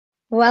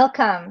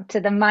Welcome to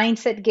the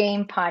Mindset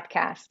Game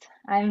podcast.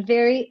 I'm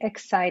very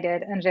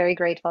excited and very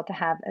grateful to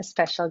have a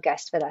special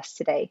guest with us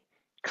today,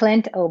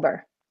 Clint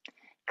Ober.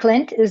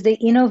 Clint is the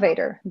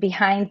innovator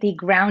behind the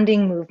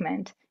grounding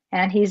movement,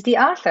 and he's the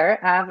author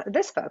of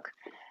this book,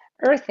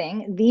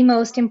 Earthing, the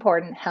Most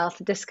Important Health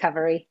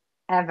Discovery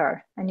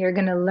Ever. And you're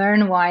going to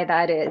learn why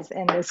that is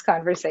in this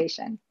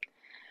conversation.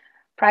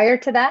 Prior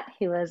to that,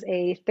 he was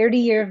a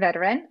 30-year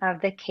veteran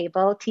of the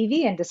cable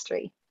TV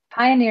industry,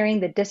 pioneering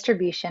the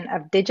distribution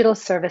of digital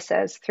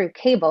services through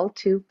cable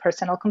to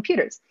personal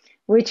computers,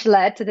 which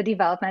led to the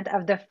development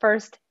of the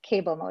first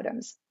cable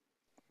modems.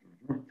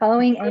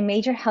 Following a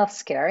major health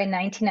scare in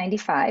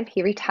 1995,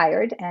 he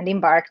retired and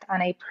embarked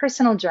on a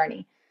personal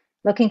journey,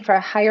 looking for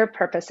a higher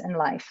purpose in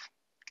life.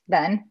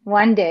 Then,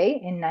 one day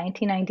in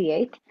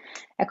 1998,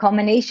 a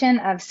culmination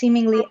of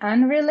seemingly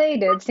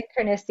unrelated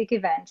synchronistic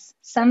events,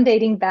 some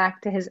dating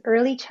back to his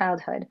early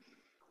childhood,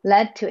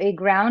 led to a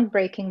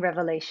groundbreaking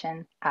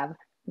revelation of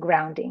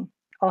grounding,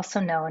 also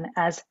known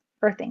as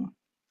earthing.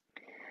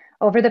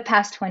 Over the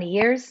past 20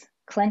 years,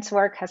 Clint's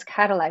work has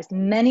catalyzed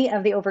many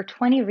of the over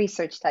 20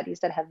 research studies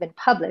that have been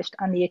published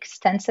on the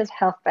extensive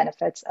health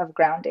benefits of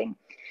grounding,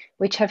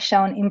 which have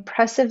shown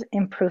impressive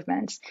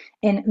improvements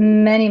in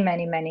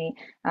many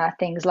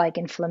things like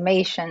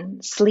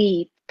inflammation,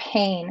 sleep,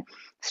 pain,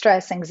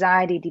 stress,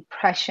 anxiety,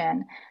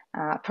 depression,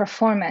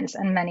 performance,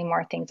 and many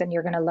more things. And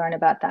you're going to learn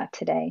about that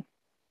today.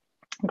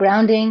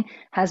 Grounding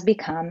has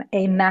become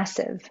a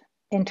massive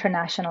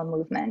international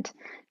movement,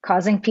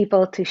 causing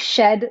people to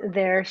shed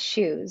their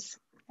shoes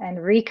and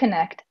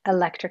reconnect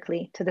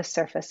electrically to the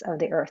surface of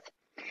the earth.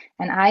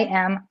 And I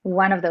am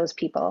one of those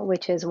people,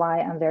 which is why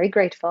I'm very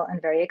grateful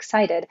and very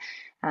excited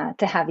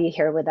to have you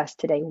here with us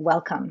today.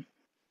 Welcome.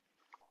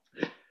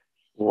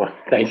 Well,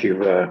 thank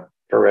you,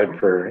 Farid,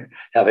 for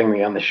having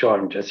me on the show.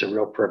 It's a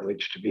real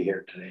privilege to be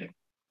here today.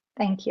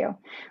 Thank you.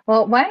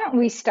 Well, why don't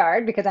we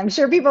start? Because I'm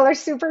sure people are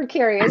super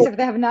curious if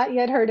they have not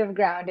yet heard of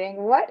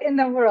grounding. What in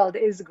the world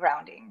is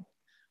grounding?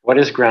 What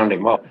is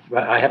grounding? Well,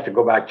 I have to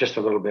go back just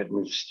a little bit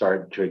and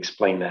start to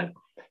explain that.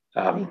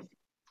 I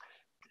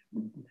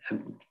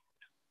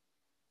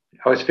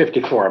was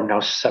 54. I'm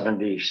now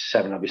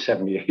 77. I'll be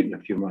 78 in a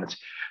few months.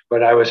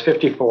 But I was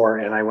 54,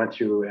 and I went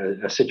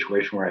through a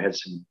situation where I had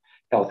some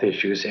health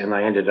issues, and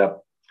I ended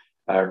up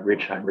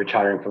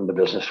retiring from the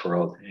business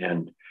world.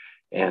 And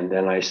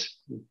then I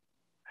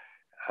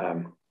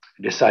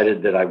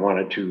decided that I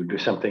wanted to do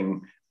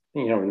something,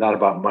 not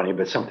about money,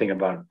 but something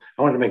about,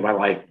 I wanted to make my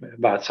life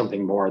about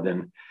something more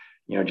than,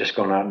 just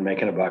going out and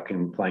making a buck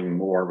and playing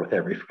war with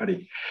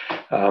everybody.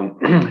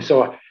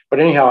 But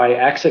anyhow, I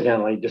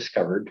accidentally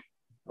discovered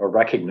or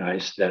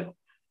recognized that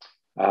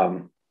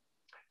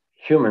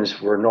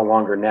humans were no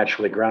longer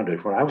naturally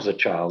grounded. When I was a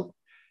child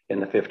in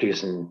the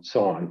 50s and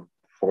so on,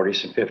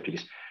 40s and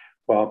 50s,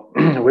 well,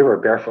 we were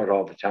barefoot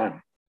all the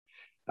time.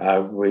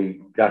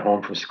 We got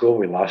home from school,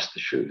 we lost the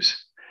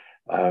shoes.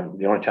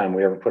 The only time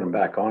we ever put them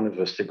back on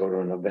was to go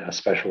to a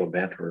special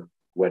event or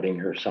wedding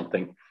or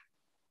something.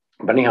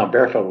 But anyhow,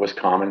 barefoot was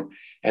common.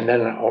 And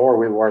then, or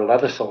we wore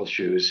leather-soled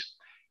shoes.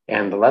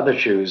 And the leather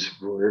shoes,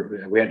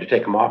 we had to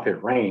take them off if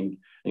it rained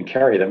and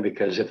carry them,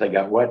 because if they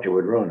got wet, it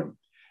would ruin them.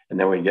 And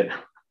then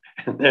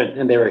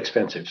and they were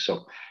expensive.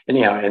 So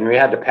anyhow, and we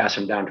had to pass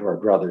them down to our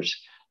brothers,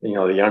 the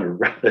younger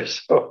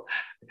brothers. So,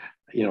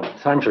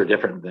 times were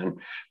different then.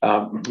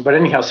 But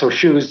anyhow, so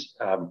shoes,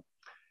 in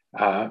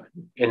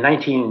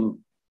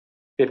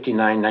 1959,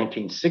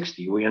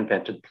 1960, we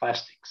invented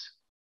plastics.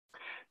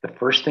 The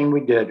first thing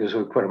we did is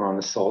we put them on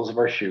the soles of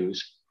our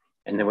shoes,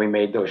 and then we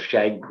made those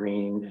shag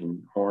green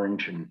and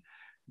orange and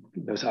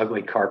those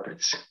ugly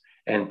carpets,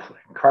 and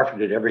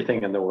carpeted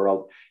everything in the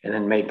world, and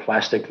then made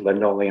plastic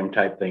linoleum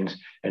type things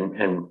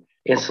and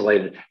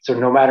insulated. So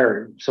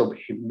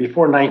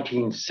before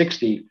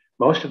 1960,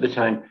 most of the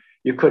time,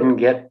 you couldn't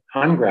get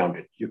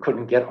ungrounded. You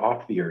couldn't get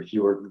off the earth.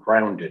 You were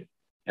grounded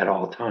at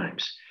all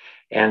times.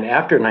 And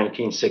after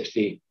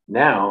 1960,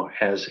 now,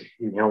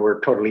 we're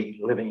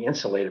totally living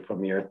insulated from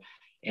the earth,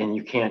 and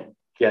you can't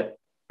get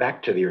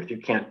back to the earth.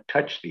 You can't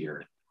touch the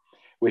earth.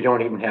 We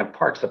don't even have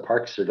parks. The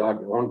parks are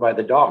owned by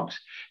the dogs.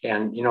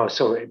 And,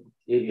 so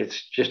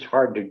it's just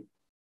hard to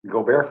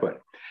go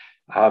barefoot.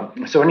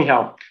 So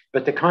anyhow,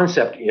 but the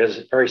concept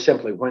is very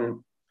simply,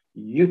 when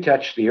you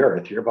touch the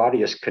earth, your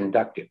body is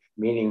conductive,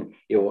 meaning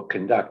it will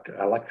conduct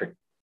electric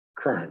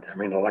current,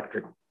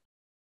 electric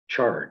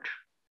charge.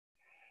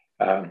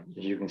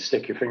 You can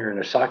stick your finger in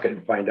a socket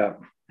and find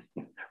out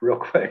real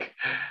quick,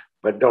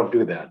 but don't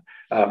do that.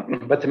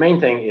 But the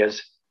main thing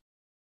is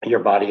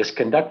your body is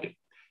conductive.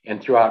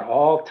 And throughout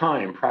all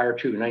time prior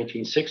to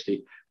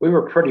 1960, we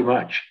were pretty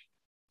much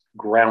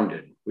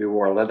grounded. We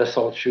wore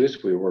leather-soled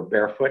shoes. We were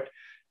barefoot.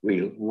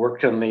 We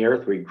worked on the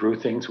earth. We grew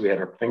things. We had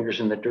our fingers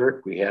in the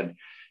dirt. We had,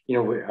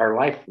 our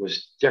life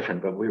was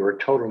different, but we were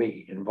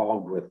totally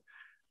involved with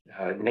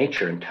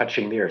nature and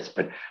touching the earth.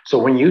 But so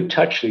when you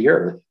touch the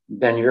earth,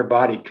 then your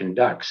body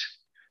conducts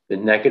the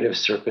negative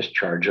surface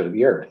charge of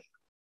the earth.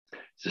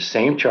 It's the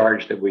same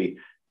charge that we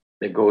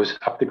that goes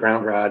up the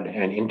ground rod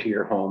and into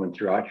your home and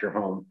throughout your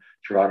home,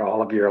 throughout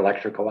all of your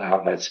electrical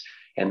outlets.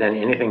 And then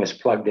anything is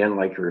plugged in,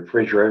 like your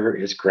refrigerator,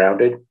 is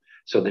grounded.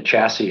 So the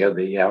chassis of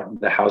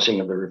the housing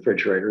of the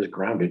refrigerator is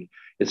grounded.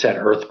 It's at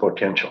earth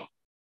potential,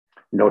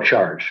 no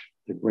charge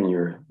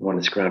when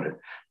it's grounded.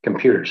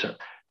 Computers,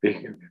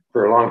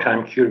 for a long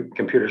time,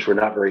 computers were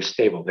not very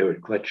stable. They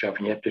would glitch up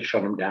and you have to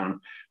shut them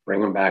down,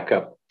 bring them back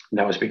up. And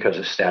that was because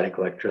of static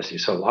electricity.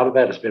 So a lot of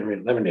that has been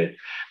eliminated.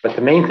 But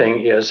the main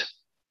thing is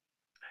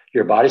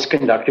your body's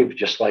conductive,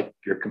 just like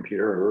your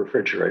computer or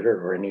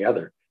refrigerator or any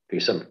other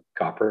piece of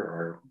copper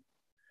or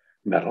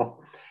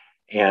metal.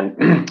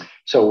 And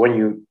so when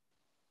you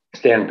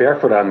stand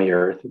barefoot on the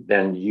earth,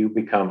 then you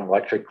become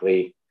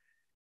electrically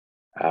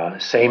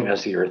same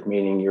as the earth,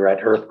 meaning you're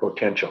at earth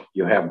potential.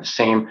 You have the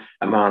same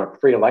amount of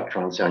free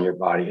electrons on your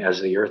body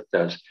as the earth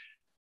does,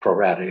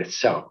 prorated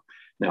itself.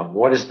 Now,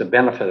 what is the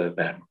benefit of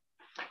that?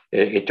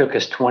 It took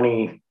us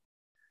 10,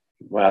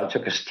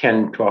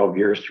 12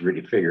 years to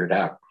really figure it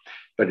out.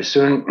 But as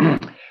soon,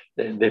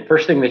 the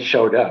first thing that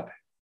showed up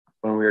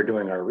when we were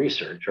doing our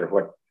research, or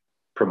what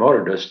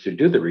promoted us to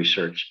do the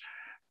research,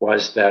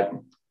 was that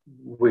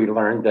we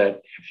learned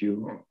that if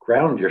you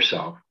ground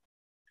yourself,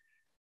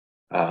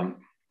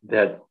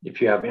 that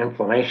if you have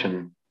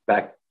inflammation,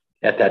 back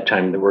at that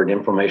time, the word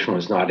inflammation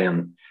was not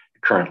in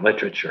current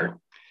literature.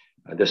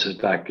 This is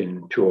back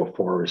in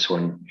 2004 is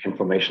when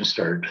inflammation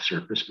started to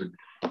surface.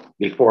 But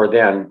before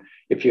then,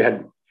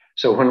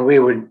 so when we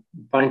would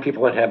find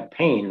people that have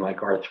pain,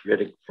 like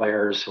arthritic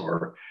flares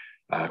or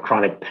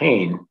chronic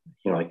pain,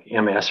 like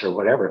MS or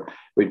whatever,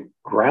 we'd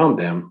ground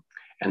them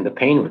and the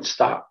pain would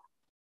stop.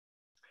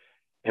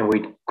 And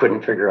we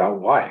couldn't figure out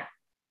why.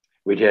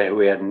 We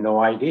had no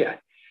idea.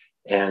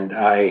 And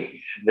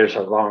there's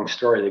a long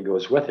story that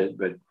goes with it,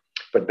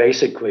 but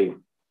basically,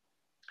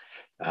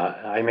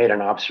 I made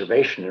an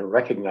observation in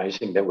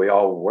recognizing that we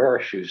all wear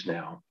shoes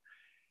now.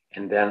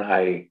 And then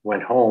I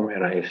went home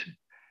and I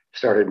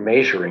started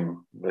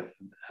measuring with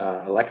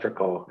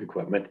electrical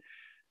equipment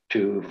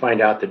to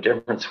find out the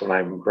difference when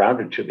I'm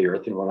grounded to the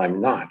earth and when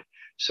I'm not.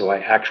 So I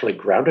actually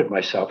grounded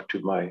myself to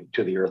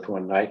the earth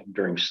one night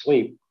during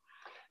sleep,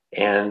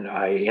 and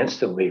I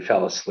instantly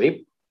fell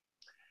asleep.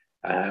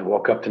 I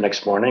woke up the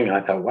next morning and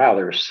I thought, wow,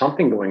 there's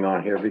something going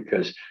on here,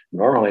 because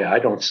normally I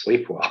don't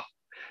sleep well.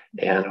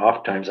 And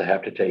oftentimes I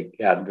have to take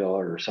Advil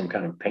or some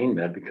kind of pain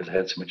med because I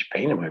had so much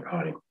pain in my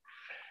body.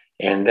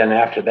 And then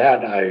after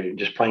that, I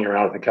just playing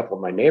around with a couple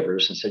of my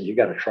neighbors and said, you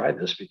got to try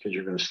this because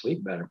you're going to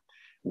sleep better.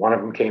 One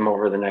of them came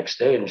over the next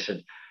day and he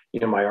said,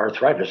 my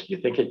arthritis, do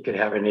you think it could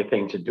have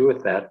anything to do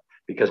with that?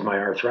 Because my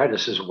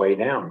arthritis is way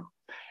down.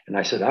 And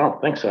I said, I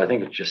don't think so. I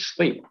think it's just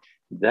sleep.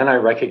 Then I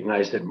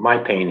recognized that my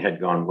pain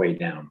had gone way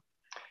down,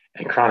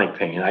 and chronic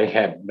pain. I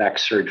had back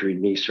surgery,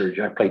 knee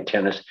surgery. I played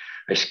tennis.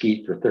 I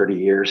skied for 30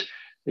 years.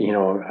 I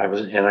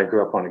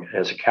grew up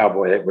as a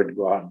cowboy that would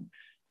go out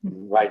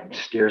and ride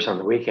steers on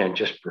the weekend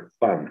just for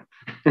fun.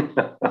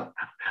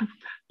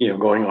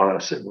 Going on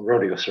a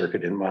rodeo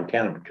circuit in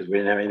Montana because we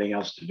didn't have anything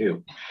else to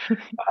do.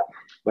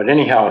 But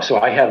anyhow, so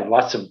I had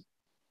lots of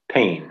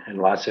pain and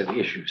lots of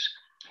issues.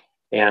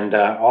 And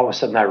all of a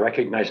sudden I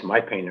recognized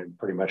my pain had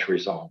pretty much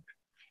resolved.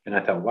 And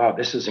I thought, wow,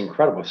 this is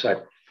incredible.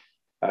 So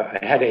I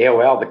had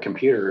AOL, the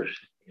computers,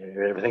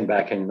 everything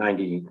back in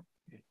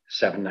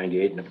 97,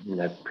 98 in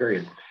that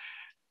period.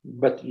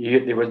 But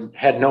they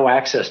had no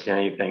access to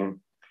anything.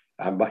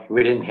 But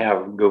we didn't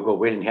have Google.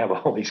 We didn't have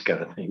all these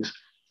kind of things.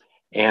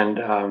 And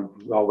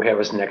all we have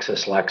is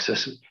Nexus,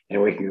 Lexus,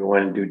 and we can go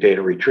in and do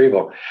data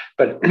retrieval.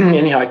 But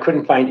anyhow, I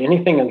couldn't find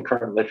anything in the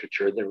current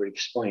literature that would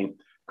explain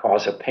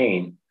cause of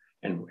pain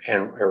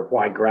or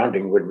why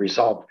grounding would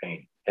resolve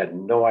pain. Had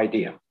no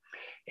idea.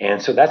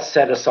 And so that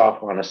set us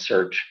off on a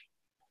search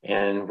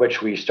in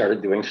which we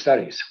started doing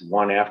studies,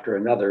 one after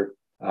another.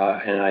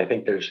 And I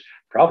think there's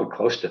probably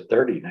close to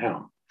 30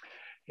 now.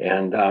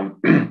 And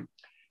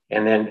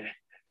then,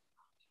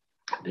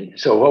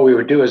 so what we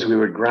would do is we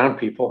would ground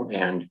people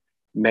and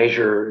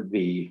measure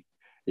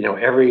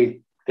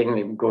everything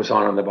that goes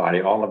on in the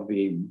body, all of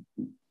the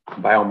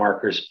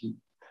biomarkers,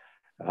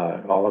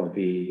 all of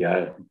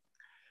the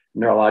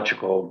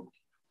neurological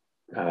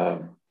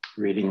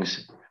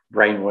readings,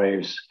 brain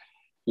waves,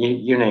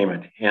 you name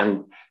it.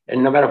 And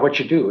no matter what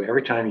you do,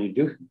 every time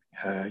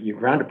you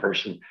ground a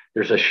person,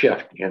 there's a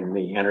shift in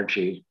the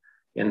energy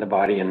in the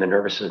body and the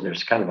nervous system.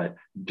 There's kind of a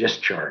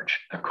discharge,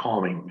 a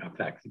calming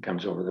effect that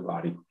comes over the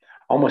body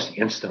almost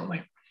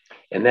instantly.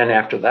 And then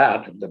after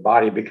that, the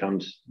body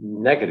becomes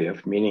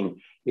negative, meaning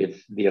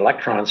it's the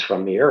electrons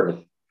from the earth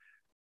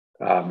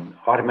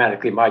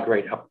automatically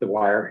migrate up the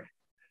wire,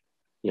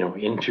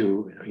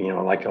 into,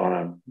 like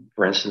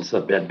for instance,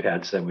 the bed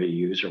pads that we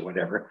use or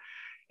whatever.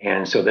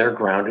 And so they're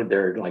grounded.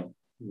 They're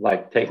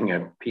like taking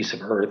a piece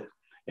of earth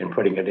and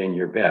putting it in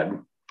your bed.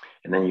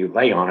 And then you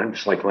lay on it.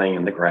 It's like laying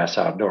in the grass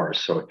outdoors.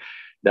 So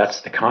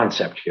that's the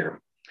concept here.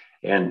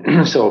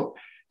 And so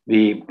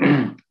the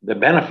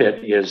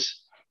benefit is,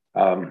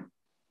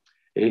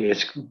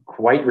 it's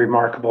quite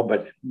remarkable,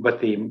 but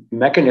the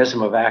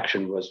mechanism of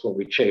action was what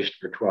we chased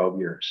for 12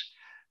 years.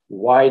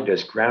 why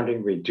does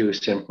grounding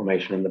reduce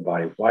inflammation in the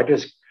body? Why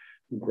does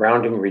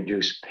grounding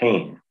reduce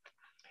pain?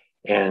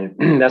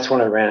 And that's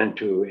when I ran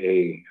into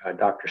a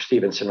Dr.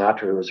 Steven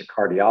Sinatra, who was a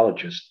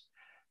cardiologist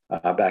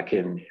back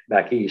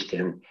east,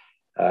 and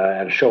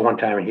at a show one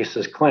time, and he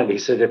says, Clint, he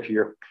said, if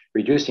you're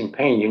reducing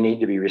pain, you need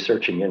to be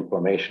researching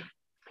inflammation,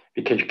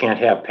 because you can't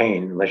have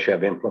pain unless you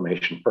have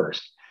inflammation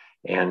first.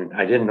 And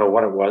I didn't know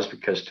what it was,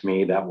 because to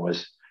me that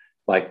was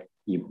like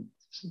you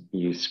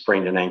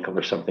sprained an ankle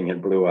or something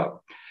and blew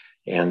up.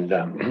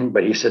 And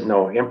but he said,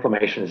 no,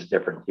 inflammation is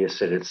different. He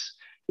said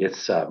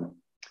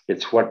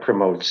it's what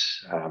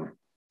promotes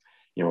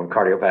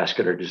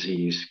cardiovascular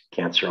disease,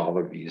 cancer, all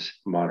of these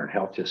modern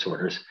health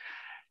disorders.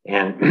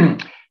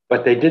 And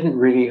but they didn't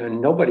really,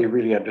 and nobody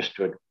really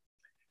understood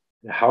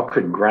how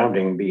could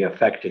grounding be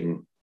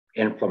affecting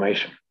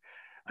inflammation,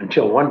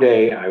 until one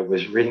day I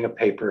was reading a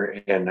paper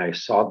and I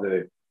saw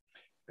the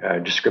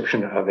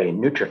description of a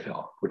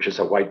neutrophil, which is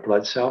a white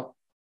blood cell.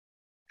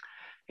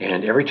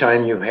 And every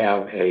time you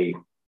have a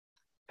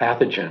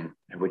pathogen,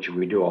 which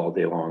we do all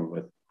day long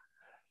with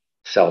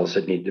cells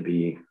that need to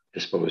be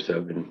disposed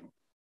of and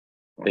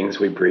things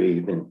we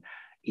breathe and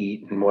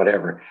eat and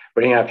whatever.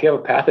 But anyhow, if you have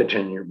a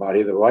pathogen in your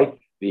body,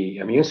 the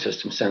immune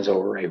system sends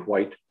over a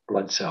white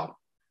blood cell,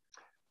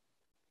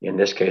 in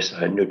this case,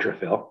 a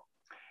neutrophil.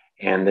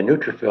 And the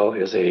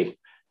neutrophil is a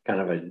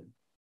kind of a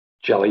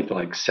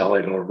jelly-like cell.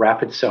 It'll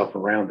wrap itself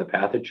around the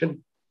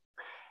pathogen,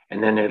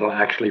 and then it'll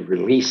actually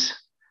release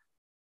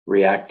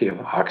reactive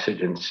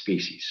oxygen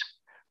species.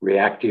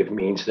 Reactive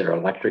means they're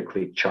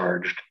electrically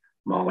charged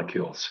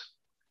molecules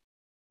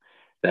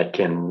that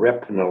can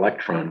rip an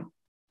electron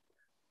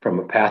from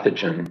a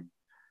pathogen,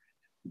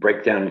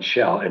 break down its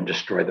shell, and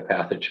destroy the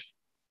pathogen.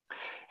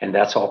 And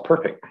that's all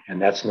perfect,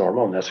 and that's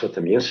normal, and that's what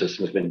the immune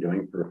system has been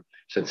doing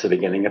since the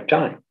beginning of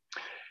time.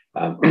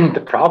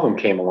 The problem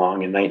came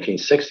along in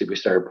 1960. We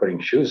started putting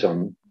shoes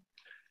on,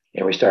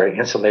 and we started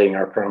insulating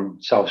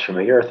ourselves from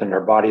the earth, and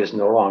our body is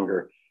no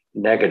longer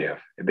negative.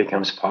 It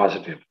becomes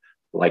positive,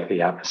 like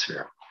the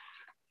atmosphere.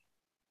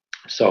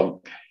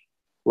 So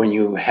when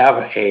you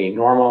have a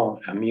normal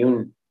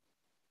immune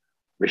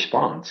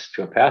response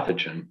to a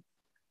pathogen,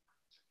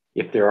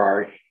 if there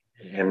are,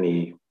 and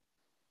the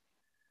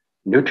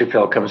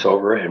neutrophil comes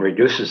over and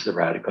reduces the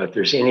radical, if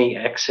there's any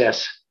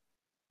excess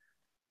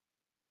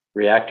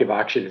reactive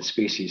oxygen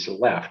species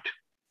left,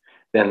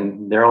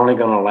 then they're only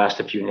going to last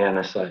a few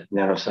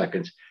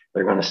nanoseconds.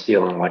 They're going to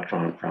steal an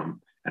electron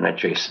from an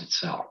adjacent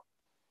cell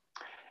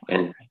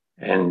and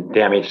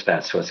damage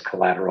that. So it's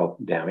collateral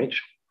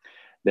damage.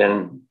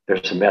 Then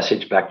there's a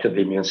message back to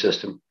the immune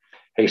system.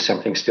 Hey,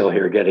 something's still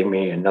here getting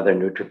me. Another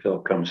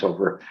neutrophil comes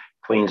over,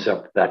 cleans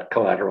up that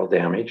collateral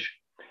damage,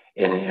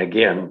 and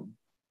again,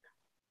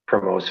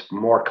 promotes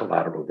more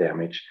collateral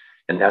damage.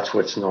 And that's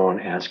what's known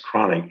as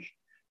chronic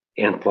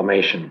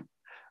inflammation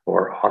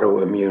or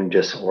autoimmune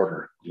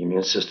disorder. The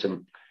immune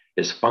system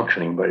is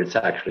functioning, but it's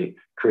actually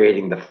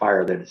creating the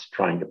fire that it's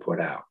trying to put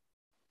out.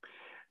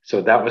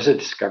 So that was a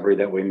discovery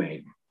that we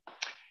made.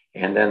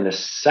 And then the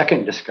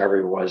second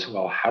discovery was,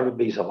 well, how did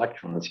these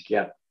electrons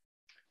get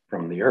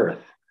from the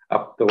earth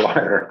up the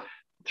wire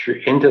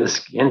through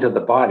into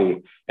the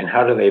body, and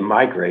how do they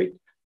migrate,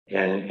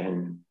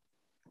 and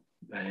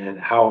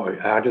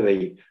how do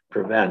they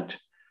prevent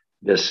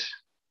this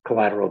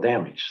collateral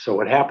damage? So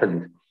what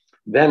happened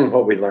then,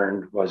 what we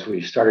learned was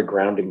we started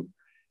grounding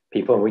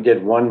people, and we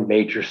did one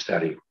major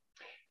study,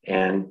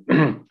 and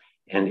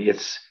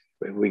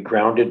we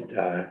grounded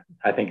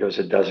I think it was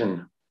a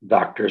dozen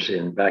doctors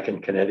back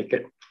in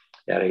Connecticut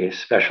at a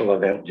special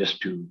event just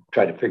to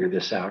try to figure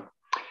this out.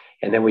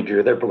 And then we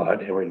drew their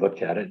blood and we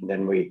looked at it, and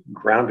then we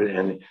grounded it,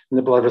 and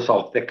the blood was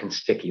all thick and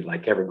sticky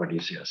like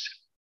everybody's is.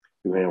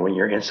 When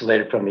you're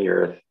insulated from the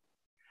earth,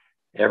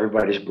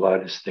 everybody's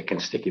blood is thick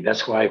and sticky.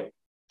 That's why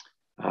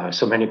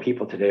so many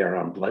people today are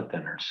on blood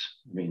thinners.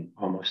 I mean,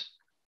 almost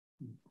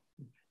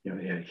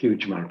a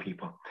huge amount of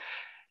people.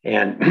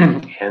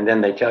 And and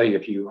then they tell you,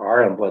 if you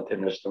are on blood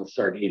thinners, don't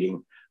start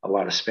eating a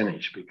lot of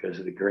spinach, because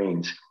the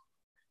greens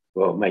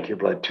will make your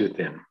blood too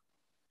thin.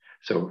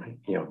 So,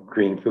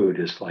 green food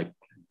is like,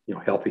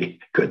 healthy,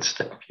 good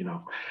stuff,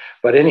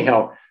 But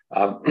anyhow,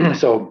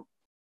 so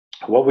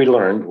what we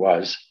learned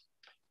was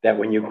that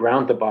when you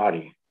ground the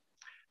body,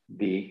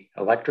 the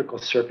electrical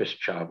surface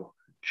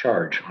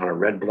charge on a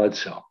red blood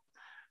cell,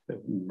 the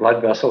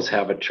blood vessels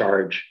have a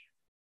charge,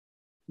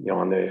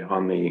 on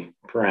the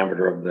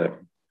parameter of the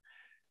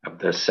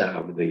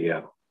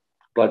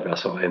blood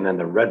vessel, and then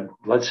the red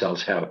blood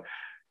cells have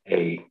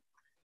an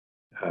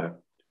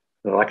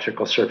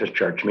electrical surface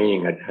charge,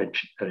 meaning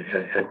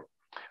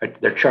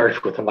they're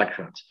charged with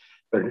electrons.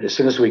 But as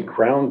soon as we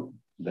ground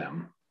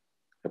them,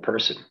 the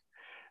person,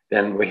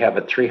 then we have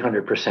a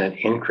 300%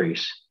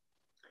 increase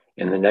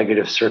in the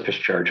negative surface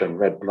charge on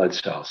red blood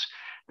cells.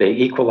 They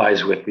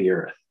equalize with the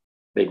earth.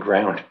 They're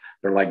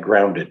like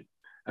grounded.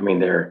 I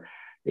mean,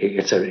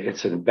 it's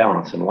a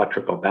balance, an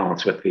electrical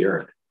balance with the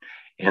earth.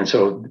 And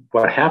so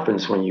what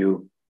happens when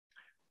you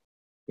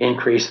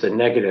increase the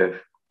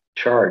negative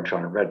charge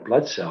on a red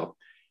blood cell,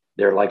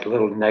 They're like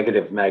little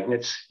negative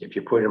magnets. If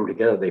you put them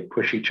together, they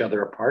push each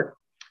other apart.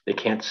 They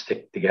can't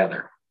stick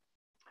together.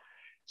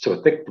 So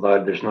thick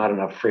blood, there's not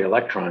enough free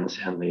electrons,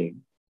 and the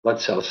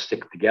blood cells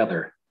stick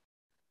together.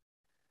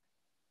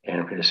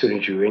 And as soon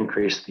as you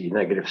increase the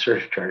negative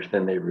surface charge,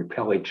 then they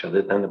repel each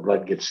other. Then the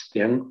blood gets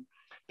thin,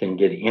 can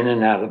get in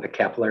and out of the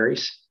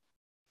capillaries,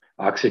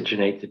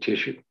 oxygenate the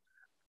tissue,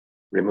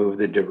 remove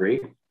the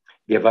debris,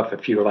 give up a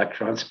few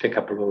electrons, pick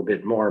up a little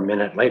bit more a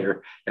minute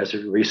later as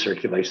it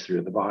recirculates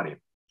through the body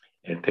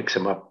and picks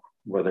them up,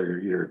 whether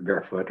you're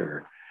barefoot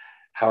or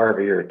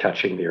however you're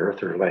touching the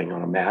earth or laying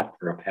on a mat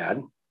or a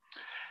pad.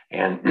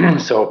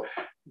 And so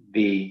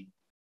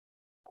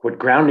what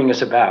grounding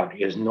is about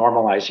is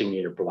normalizing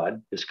your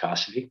blood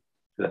viscosity,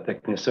 the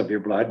thickness of your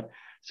blood,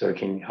 so it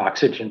can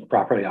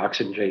properly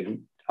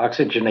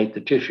oxygenate the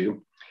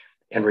tissue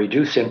and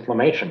reduce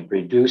inflammation,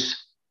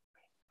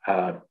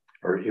 it'll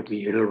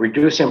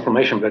reduce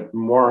inflammation, but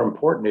more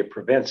important, it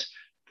prevents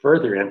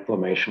further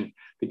inflammation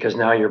because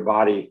now your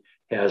body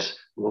has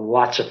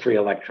lots of free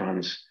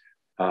electrons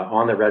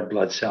on the red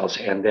blood cells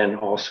and then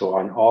also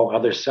on all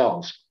other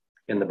cells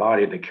in the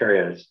body that carry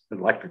an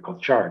electrical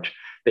charge.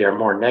 They are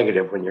more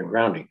negative when you're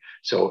grounding.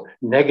 So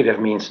negative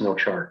means no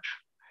charge.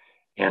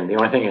 And the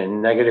only thing a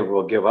negative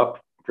will give up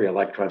free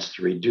electrons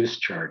to reduce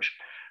charge.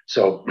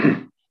 So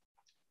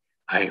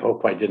I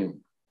hope I didn't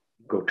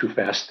go too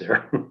fast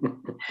there.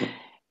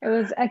 It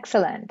was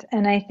excellent.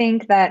 And I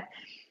think that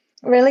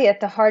really at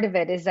the heart of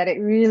it is that it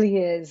really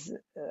is,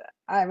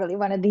 really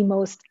one of the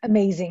most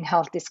amazing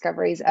health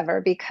discoveries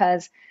ever,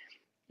 because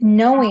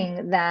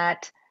knowing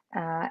that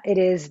it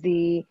is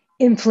the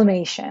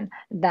inflammation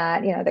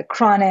that, the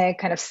chronic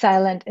kind of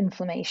silent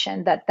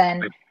inflammation that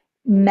then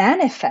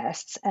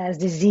manifests as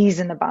disease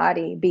in the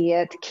body, be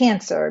it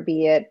cancer,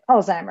 be it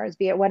Alzheimer's,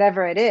 be it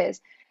whatever it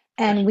is.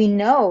 And we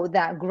know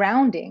that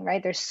grounding,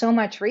 right? There's so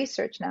much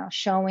research now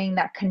showing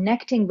that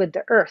connecting with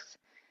the earth,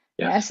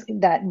 yes,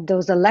 that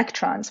those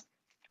electrons,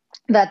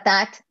 that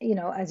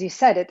as you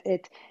said,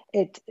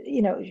 it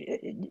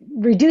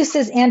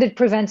reduces and it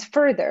prevents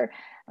further,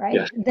 right?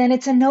 Yes. Then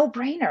it's a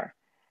no-brainer,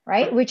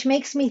 right? Which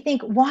makes me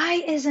think, why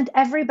isn't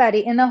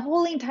everybody in the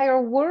whole entire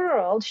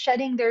world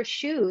shedding their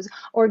shoes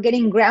or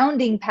getting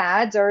grounding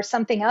pads or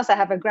something else? I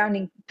have a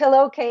grounding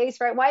pillowcase,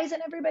 right? Why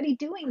isn't everybody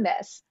doing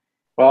this?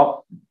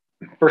 Well,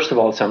 first of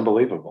all, it's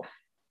unbelievable.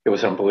 It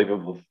was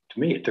unbelievable to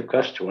me. It took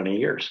us 20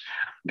 years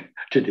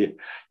to do.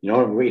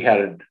 We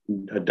had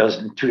two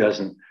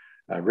dozen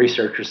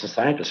researchers and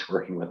scientists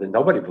working with it.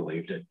 Nobody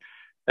believed it.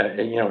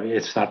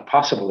 It's not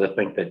possible to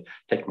think that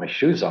take my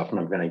shoes off and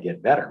I'm going to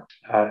get better.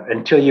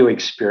 Until you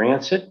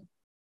experience it,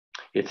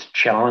 it's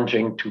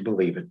challenging to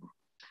believe it.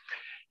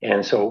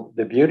 And so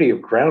the beauty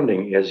of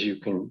grounding is you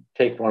can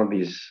take one of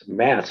these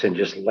mats and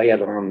just lay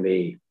it on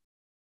the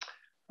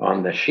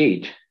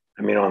sheet.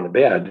 On the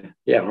bed,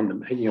 on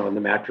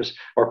the mattress,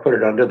 or put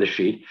it under the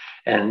sheet,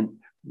 and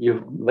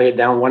you lay it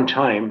down one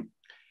time,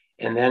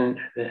 and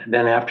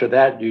then after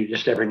that, you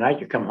just every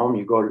night you come home,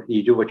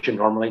 you do what you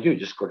normally do,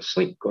 just go to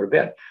sleep, go to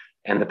bed,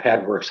 and the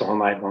pad works all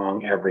night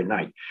long, every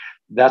night.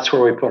 That's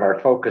where we put our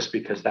focus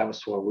because that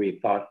was what we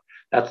thought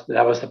that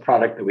was the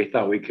product that we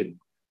thought we could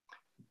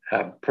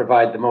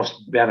provide the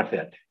most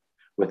benefit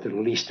with the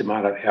least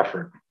amount of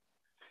effort.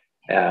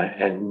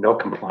 And no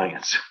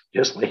compliance.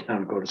 Just lay down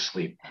and go to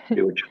sleep.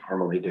 Do what you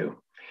normally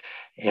do.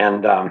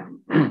 And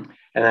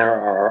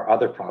there are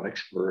other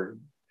products where,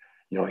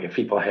 if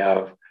people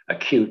have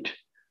acute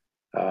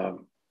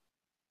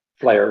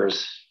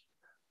flares,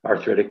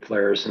 arthritic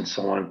flares, and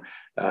so on,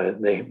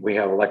 we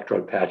have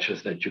electrode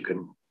patches that you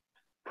can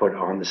put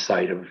on the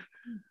site of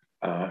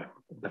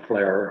the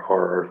flare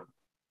or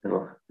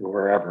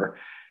wherever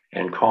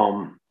and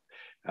calm.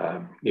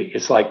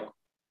 It's like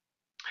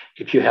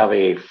if you have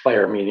a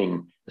flare,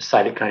 meaning a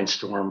cytokine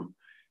storm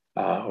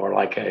or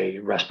like a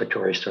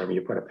respiratory storm,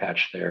 you put a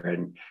patch there.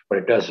 And what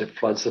it does, it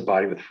floods the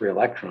body with free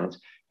electrons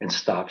and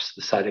stops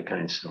the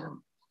cytokine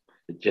storm.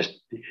 It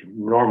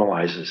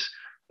normalizes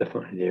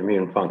the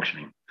immune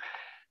functioning.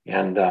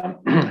 And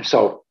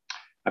so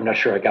I'm not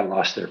sure I got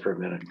lost there for a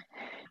minute.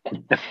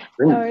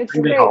 No, it's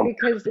great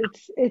because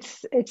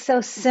it's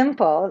so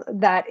simple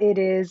that it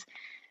is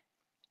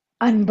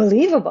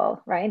unbelievable,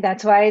 right?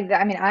 That's why,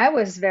 I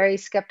was very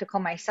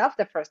skeptical myself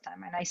the first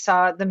time, and I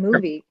saw the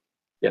movie.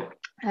 Yeah.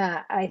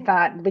 I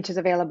thought, which is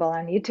available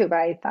on YouTube,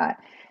 I thought,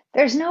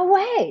 there's no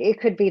way it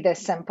could be this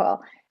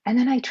simple. And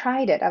then I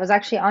tried it. I was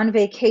actually on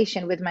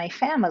vacation with my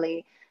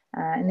family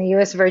in the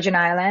U.S. Virgin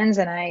Islands,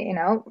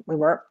 and we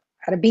were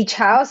at a beach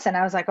house, and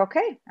I was like,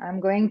 okay, I'm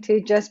going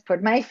to just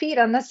put my feet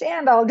on the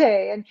sand all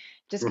day and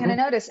just kind of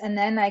notice. And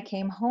then I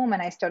came home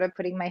and I started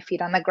putting my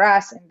feet on the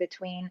grass in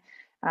between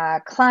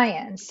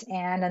clients.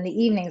 And in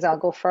the evenings, I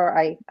go for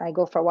a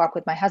walk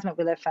with my husband.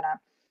 We live in a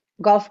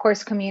golf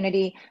course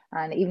community.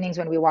 In the evenings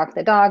when we walk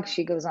the dog,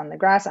 she goes on the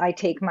grass. I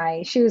take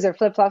my shoes or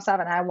flip-flops off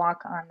and I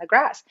walk on the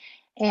grass.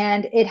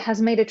 And it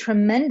has made a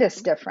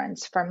tremendous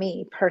difference for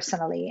me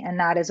personally. And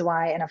that is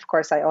why, and of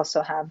course, I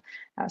also have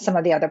some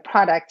of the other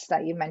products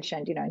that you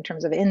mentioned, in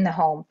terms of in the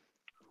home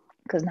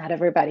because not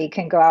everybody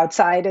can go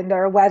outside in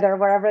their weather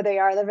wherever they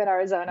are. I live in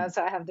Arizona,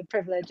 so I have the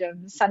privilege of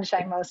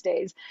sunshine most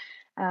days.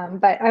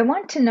 But I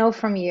want to know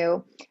from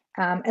you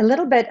a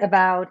little bit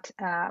about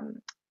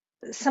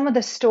some of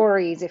the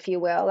stories, if you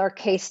will, or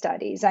case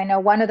studies. I know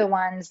one of the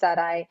ones that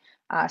I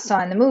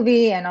saw in the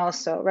movie and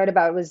also read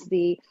about was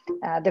the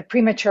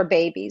premature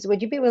babies.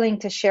 Would you be willing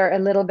to share a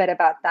little bit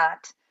about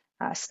that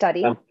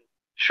study? Um,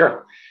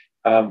 sure.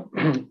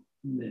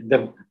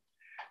 The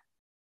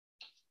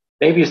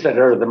babies that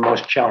are the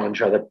most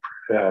challenged are the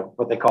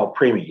what they call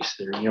preemies.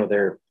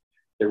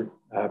 They're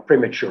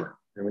premature.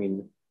 I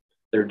mean,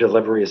 their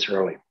delivery is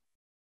early.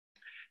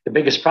 The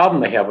biggest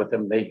problem they have with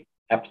them, they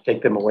have to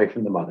take them away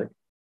from the mother,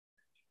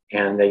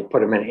 and they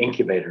put them in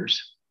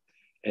incubators.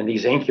 And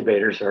these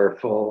incubators are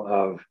full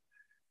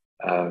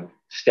of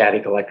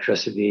static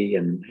electricity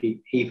and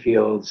heat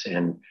fields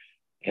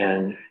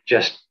and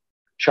just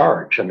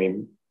charge. I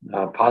mean,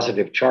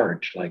 positive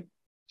charge like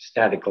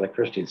static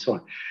electricity and so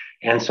on.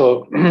 And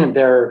so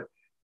their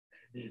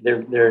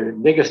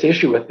biggest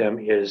issue with them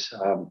is,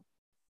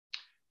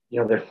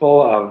 they're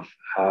full of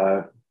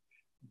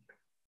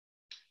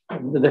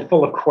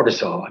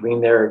cortisol. I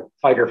mean, they're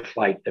fight or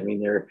flight. I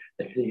mean,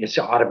 it's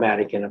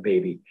automatic in a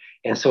baby,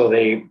 and so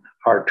they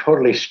are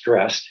totally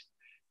stressed.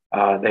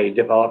 They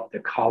develop the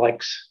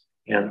colics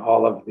and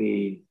all of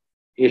the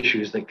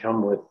issues that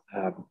come with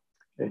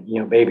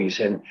babies,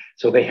 and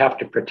so they have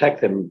to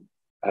protect them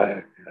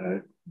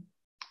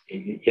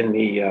in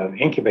the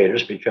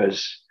incubators,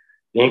 because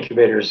the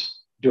incubators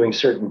doing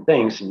certain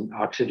things and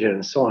oxygen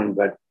and so on.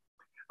 But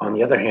on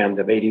the other hand,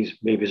 the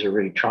babies are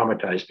really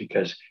traumatized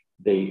because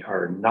they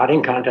are not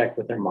in contact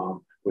with their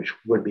mom, which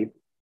would be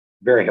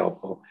very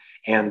helpful,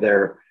 and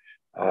they're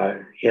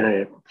in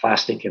a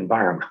plastic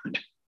environment.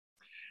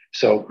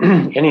 So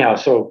anyhow,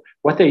 so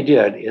what they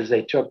did is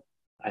they took,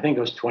 I think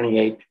it was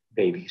 28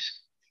 babies,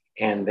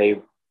 and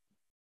they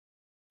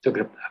took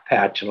a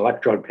patch, an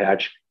electrode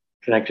patch,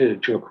 connected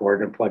it to a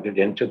cord and plugged it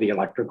into the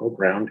electrical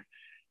ground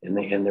in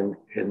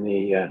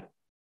the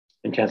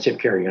intensive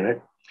care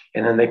unit,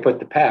 and then they put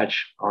the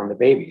patch on the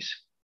babies,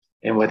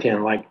 and within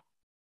a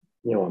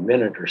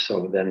minute or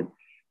so, then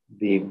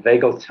the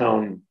vagal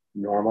tone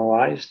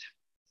normalized.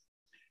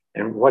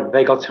 And what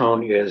vagal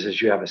tone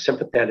is you have a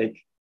sympathetic,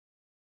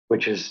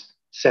 which is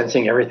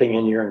sensing everything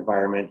in your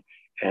environment,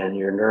 and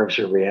your nerves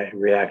are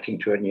reacting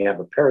to it. And you have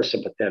a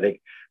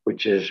parasympathetic,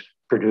 which is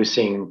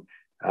producing,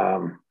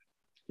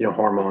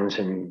 hormones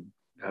and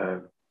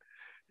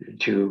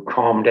to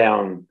calm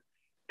down,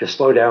 to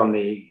slow down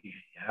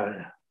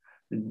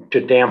to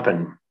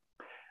dampen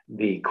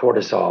the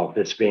cortisol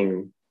that's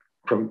being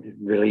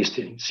released,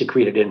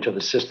 secreted into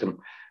the system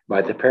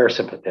by the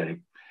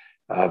parasympathetic.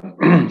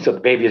 So the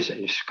baby is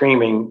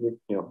screaming,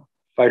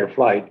 fight or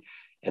flight,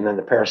 and then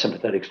the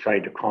parasympathetic is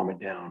trying to calm it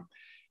down.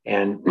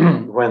 And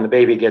when the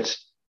baby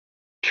gets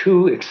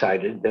too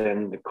excited,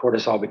 then the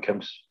cortisol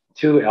becomes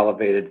too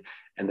elevated,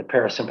 and the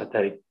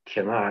parasympathetic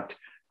cannot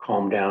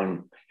calm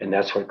down, and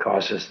that's what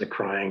causes the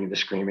crying, the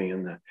screaming,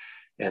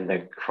 and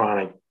the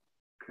chronic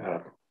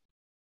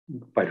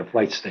fight or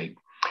flight state.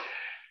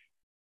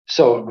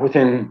 So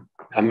within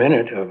a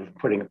minute of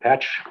putting a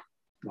patch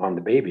on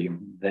the baby,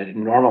 that it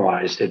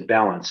normalized, it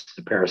balanced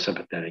the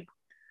parasympathetic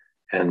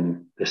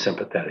and the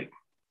sympathetic.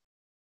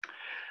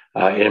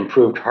 It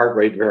improved heart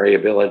rate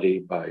variability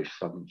by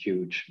some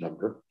huge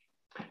number,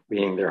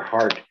 meaning their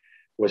heart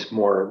was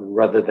more,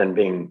 rather than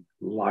being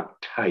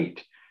locked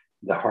tight,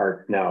 the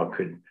heart now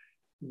could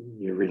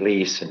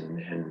release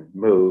and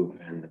move,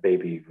 and the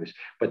baby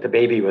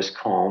was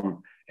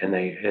calm, and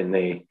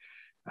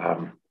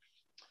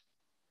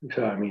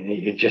so I mean,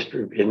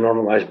 it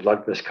normalized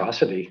blood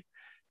viscosity,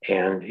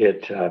 and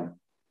it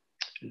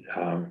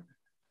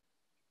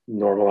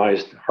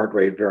normalized heart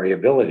rate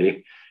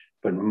variability.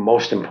 But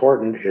most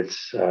important,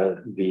 it's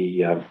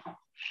the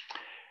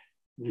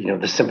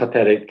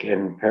sympathetic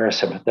and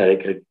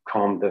parasympathetic. It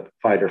calmed the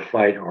fight or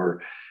flight,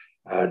 or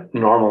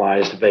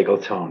normalized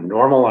vagal tone.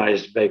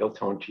 Normalized vagal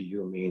tone to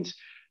you means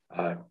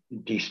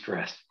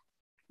de-stress,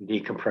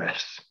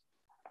 decompress.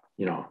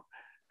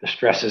 The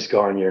stress is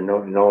gone. You're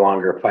no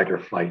longer fight or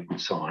flight,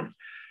 and so on.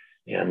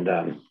 And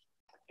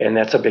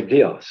that's a big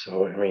deal.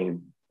 So I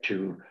mean,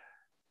 to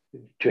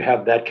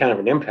have that kind of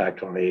an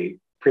impact on a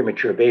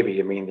premature baby,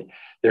 I mean,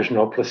 there's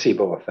no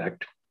placebo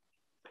effect.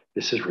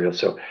 This is real.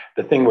 So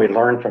the thing we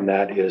learned from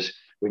that is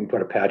we can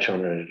put a patch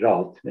on an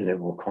adult, and it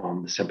will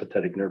calm the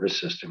sympathetic nervous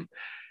system,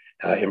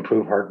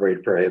 improve heart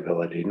rate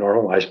variability,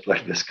 normalize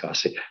blood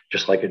viscosity,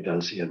 just like it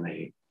does in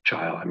a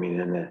child. I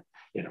mean,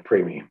 in a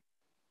preemie.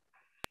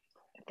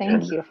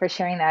 Thank you for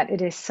sharing that.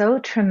 It is so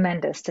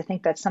tremendous to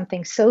think that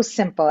something so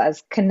simple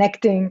as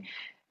connecting,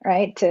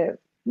 right, to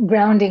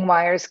grounding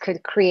wires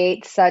could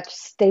create such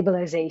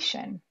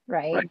stabilization,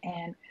 right? Right.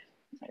 And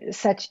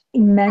such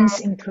immense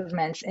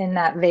improvements in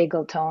that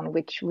vagal tone,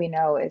 which we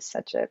know is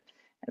such a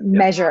Yep.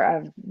 measure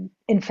of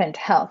infant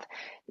health.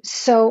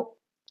 So,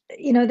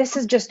 this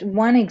is just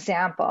one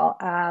example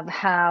of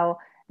how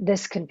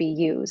this could be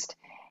used.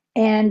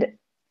 And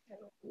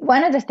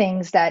one of the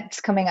things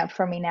that's coming up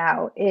for me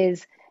now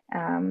is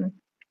in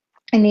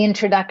the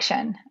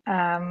introduction,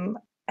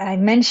 I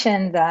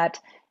mentioned that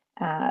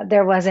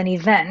there was an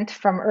event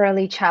from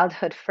early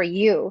childhood for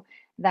you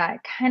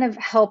that kind of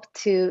helped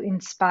to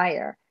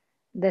inspire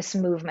this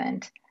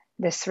movement,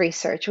 this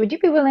research. Would you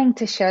be willing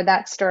to share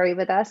that story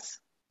with us?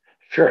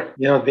 Sure.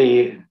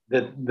 The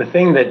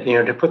thing that,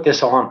 to put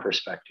this all in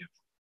perspective,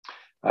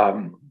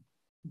 um,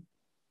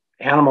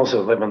 animals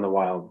that live in the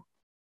wild,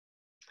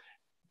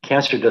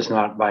 cancer does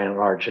not, by and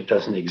large, it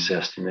doesn't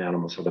exist in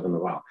animals that live in the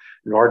wild,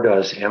 nor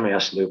does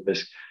MS,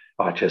 lupus,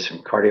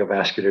 autism,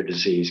 cardiovascular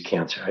disease,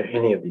 cancer,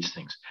 any of these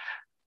things.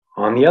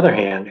 On the other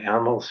hand,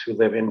 animals who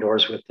live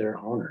indoors with their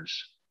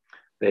owners,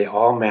 they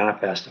all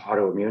manifest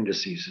autoimmune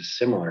diseases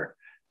similar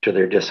to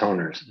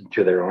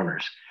their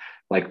owners.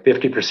 Like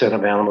 50%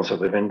 of animals that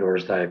live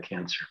indoors die of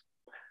cancer,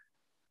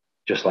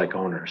 just like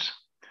owners,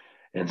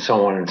 and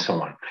so on and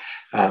so on.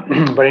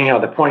 But anyhow,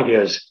 the point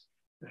is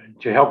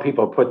to help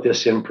people put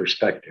this in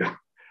perspective,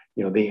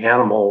 the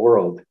animal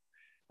world.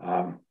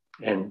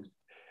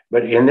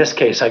 But in this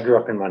case, I grew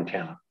up in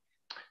Montana,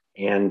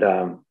 and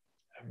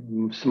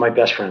some of my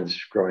best friends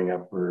growing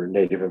up were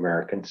Native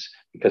Americans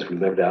because we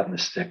lived out in the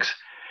sticks.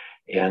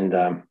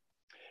 And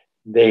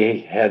they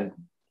had,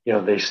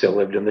 they still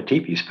lived in the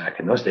teepees back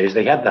in those days.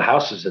 They had the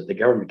houses that the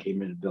government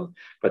came in and built,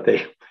 but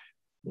they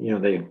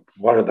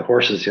watered the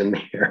horses in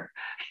there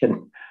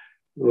and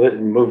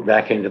moved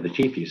back into the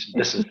teepees.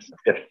 This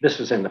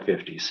was in the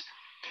 50s.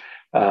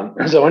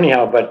 So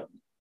anyhow, but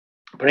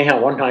anyhow,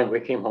 one time we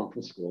came home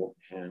from school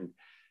and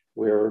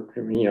we're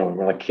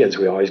like kids,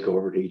 we always go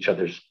over to each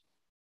other's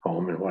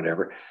home and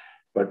whatever.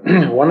 But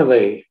one of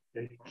the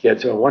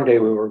kids, one day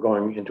we were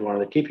going into one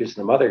of the teepees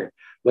and the mother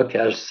looked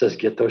at us and says,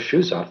 "Get those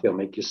shoes off, they'll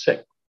make you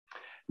sick."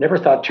 Never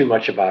thought too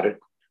much about it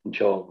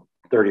until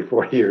 30,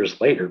 40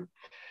 years later.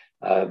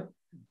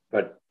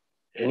 But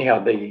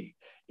anyhow,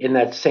 in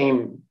that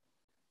same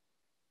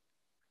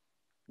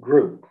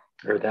group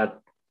or that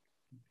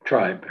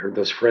tribe or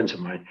those friends of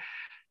mine,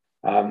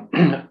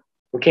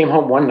 we came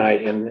home one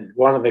night and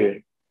one of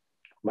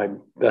my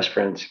best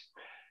friends,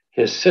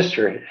 his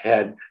sister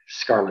had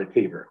scarlet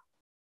fever.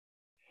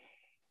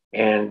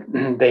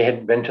 And they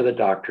had been to the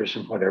doctors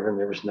and whatever, and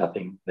there was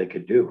nothing they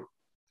could do.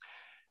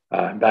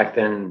 Back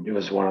then, it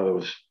was one of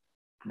those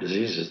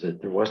diseases that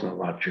there wasn't a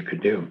lot you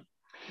could do.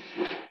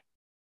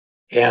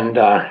 And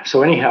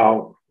so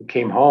anyhow, we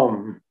came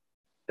home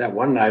that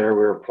one night, or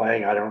we were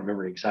playing, I don't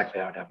remember exactly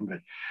how it happened,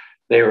 but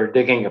they were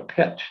digging a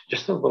pit,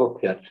 just a little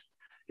pit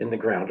in the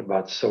ground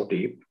about so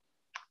deep.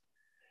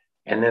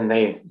 And then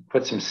they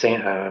put some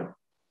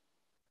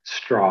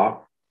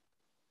straw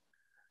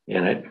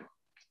in it.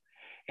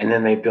 And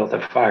then they built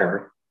a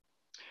fire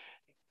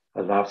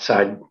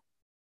outside,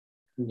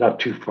 not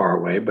too far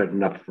away, but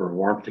enough for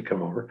warmth to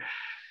come over.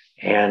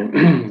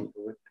 And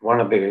one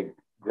of the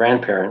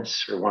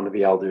grandparents or one of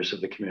the elders of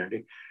the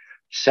community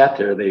sat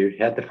there. They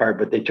had the fire,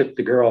 but they took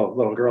the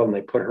little girl, and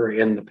they put her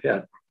in the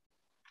pit,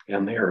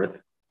 in the earth.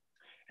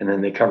 And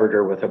then they covered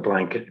her with a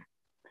blanket.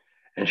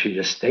 And she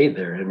just stayed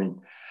there.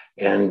 And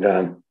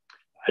I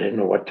didn't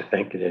know what to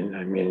think.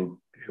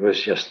 It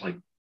was just like,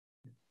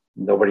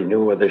 nobody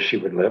knew whether she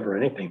would live or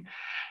anything.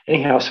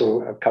 Anyhow,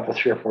 so a couple,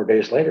 3 or 4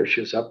 days later, she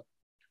was up,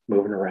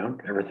 moving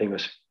around. Everything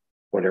was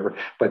whatever.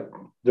 But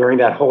during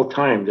that whole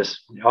time,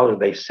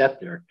 they sat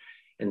there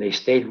and they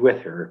stayed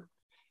with her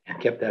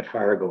and kept that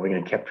fire going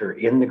and kept her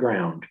in the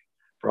ground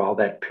for all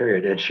that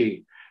period. And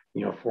she,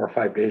 4 or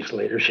 5 days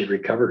later, she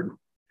recovered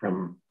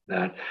from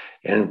that.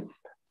 And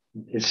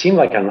it seemed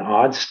like an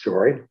odd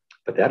story,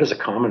 but that is a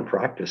common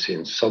practice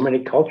in so many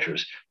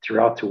cultures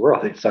throughout the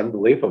world. It's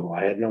unbelievable.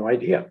 I had no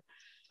idea.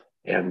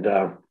 And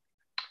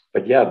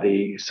but yeah,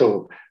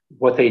 so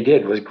what they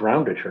did was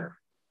grounded her,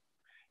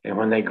 and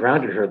when they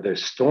grounded her, the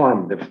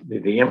storm,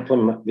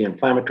 the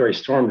inflammatory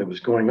storm that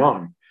was going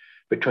on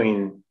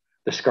between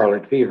the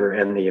scarlet fever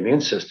and the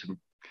immune system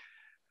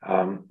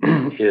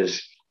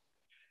is,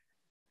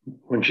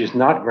 when she's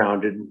not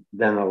grounded,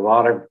 then a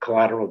lot of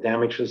collateral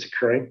damage was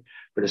occurring.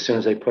 But as soon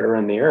as they put her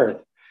in the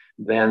earth,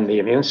 then the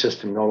immune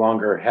system no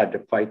longer had to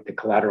fight the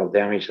collateral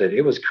damage that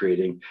it was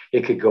creating.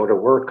 It could go to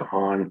work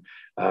on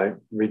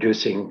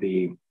reducing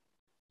the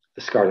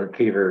scarlet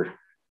fever,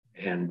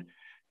 and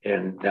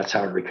that's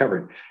how it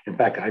recovered. In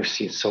fact, I've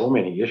seen so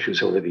many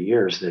issues over the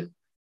years that,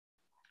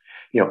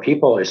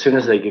 people, as soon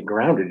as they get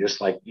grounded,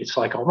 it's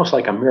like almost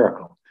like a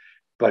miracle.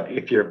 But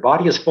if your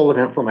body is full of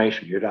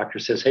inflammation, your doctor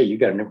says, "Hey, you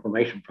got an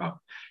inflammation problem."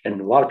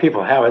 And a lot of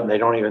people have it and they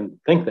don't even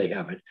think they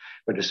have it.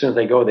 But as soon as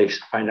they go, they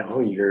find out,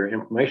 "Oh, your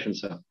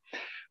inflammation's up."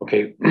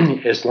 Okay,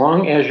 as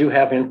long as you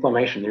have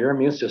inflammation, your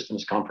immune system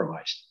is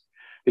compromised,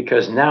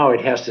 because now it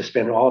has to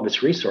spend all of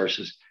its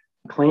resources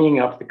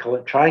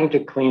trying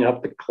to clean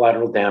up the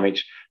collateral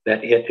damage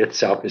that it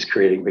itself is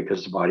creating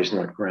because the body's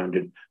not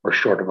grounded or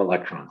short of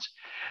electrons.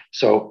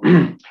 So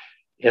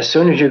as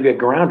soon as you get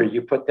grounded,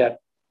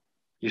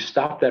 you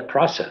stop that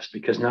process,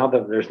 because now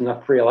that there's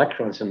enough free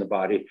electrons in the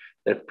body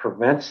that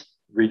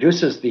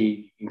reduces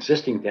the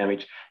existing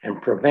damage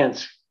and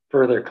prevents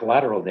further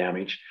collateral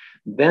damage,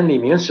 then the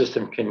immune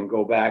system can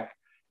go back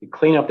You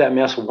clean up that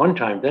mess one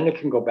time, then it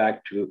can go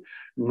back to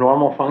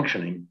normal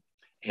functioning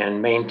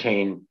and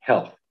maintain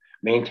health,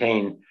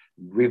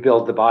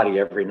 rebuild the body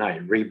every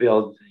night,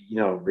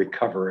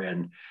 recover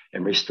and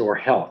restore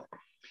health.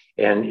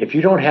 And if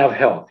you don't have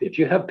health, if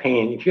you have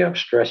pain, if you have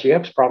stress, you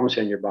have problems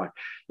in your body,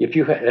 if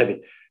you have,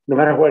 no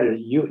matter what,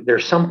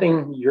 there's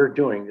something you're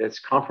doing that's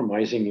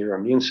compromising your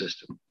immune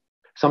system.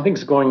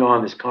 Something's going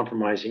on that's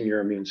compromising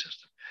your immune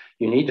system.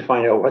 You need to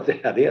find out what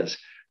that is,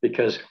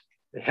 because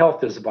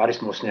health is the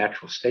body's most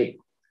natural state.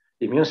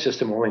 The immune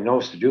system only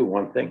knows to do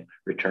one thing: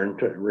 return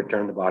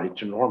the body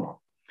to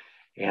normal.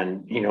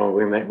 And we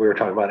were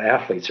talking about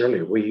athletes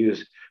earlier. We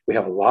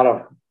have a lot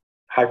of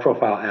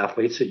high-profile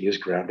athletes that use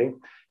grounding.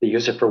 They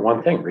use it for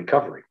one thing: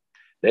 recovery.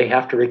 They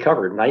have to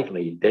recover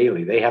nightly,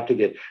 daily. They have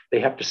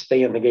to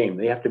stay in the game.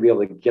 They have to be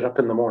able to get up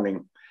in the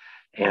morning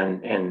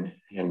and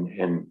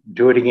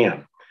do it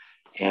again.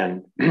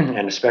 And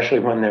especially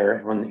when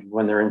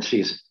they're in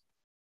season.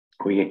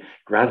 We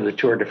grounded the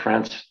Tour de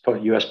France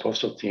U.S.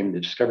 Postal Team, the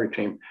Discovery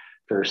Team,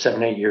 for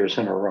 7-8 years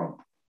in a row.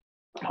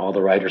 All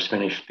the riders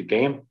finished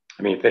the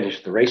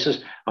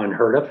races,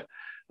 unheard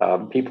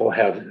of. People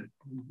have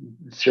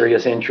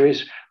serious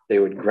injuries. They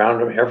would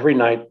ground them every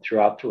night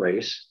throughout the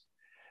race,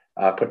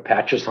 put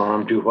patches on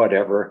them, do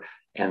whatever,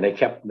 and they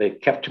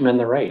kept them in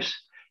the race.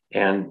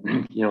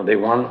 And they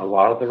won a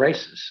lot of the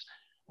races.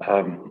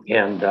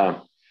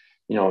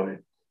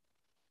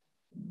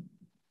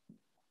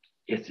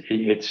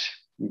 It's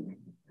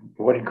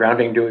what did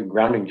grounding do?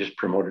 Grounding just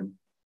promoted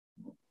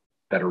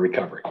better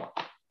recovery.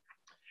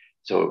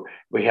 So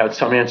we had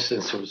some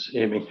instances.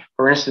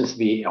 For instance,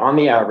 on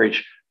the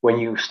average, when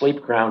you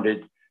sleep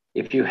grounded,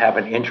 if you have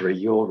an injury,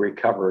 you'll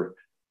recover.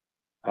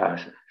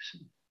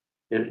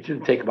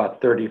 It take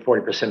about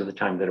 30-40% of the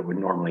time that it would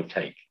normally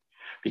take,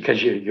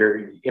 because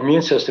your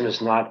immune system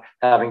is not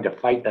having to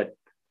fight that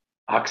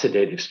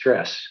oxidative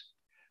stress.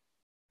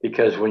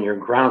 Because when you're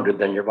grounded,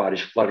 then your body's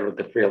flooded with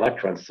the free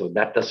electrons, so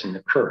that doesn't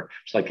occur.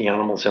 It's like the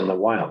animals in the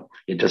wild.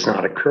 It does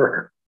not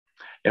occur.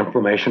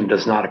 Inflammation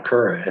does not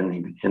occur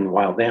in the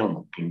wild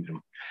animal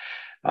kingdom,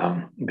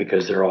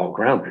 because they're all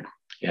grounded.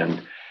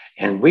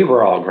 And we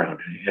were all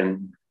grounded.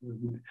 And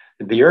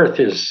the earth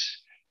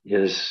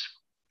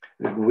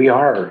we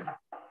are,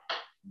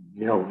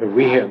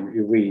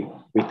 we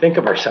think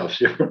of ourselves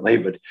differently,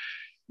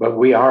 but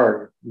we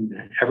are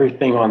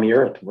everything on the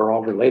earth. We're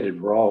all related.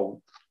 We're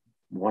all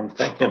one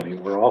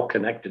thing. We're all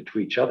connected to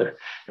each other.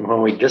 And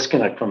when we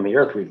disconnect from the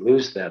earth, we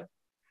lose that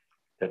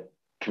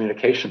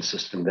communication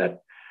system,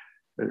 that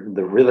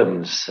the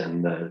rhythms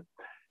and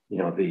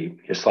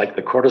it's like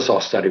the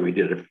cortisol study we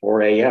did at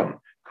 4 a.m.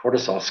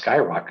 Cortisol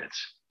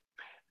skyrockets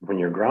when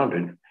you're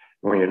grounded.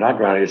 When you're not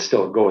grounded, it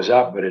still goes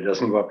up, but it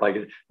doesn't go up like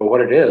it. But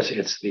what it is,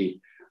 it's the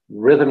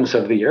rhythms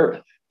of the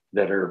earth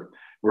that are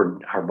where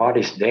our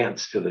bodies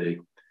dance to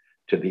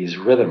these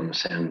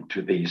rhythms and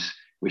to these.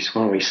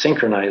 When we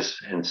synchronize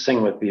and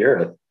sing with the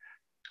earth,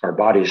 our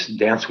bodies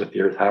dance with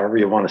the earth, however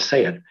you want to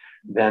say it,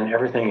 then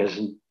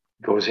everything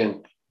goes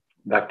in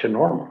back to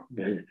normal.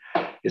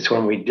 It's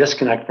when we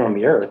disconnect from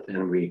the earth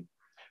and we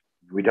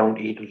don't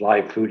eat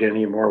live food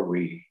anymore,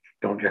 we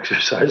don't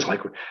exercise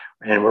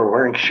and we're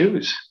wearing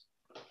shoes.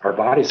 Our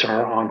bodies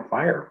are on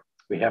fire.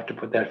 We have to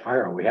put that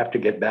fire on. We have to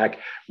get back,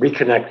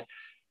 reconnect.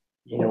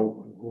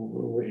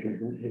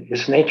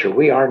 It's nature.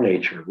 We are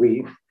nature.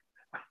 We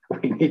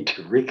need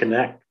to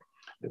reconnect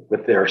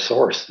with their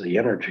source, the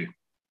energy.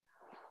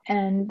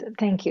 And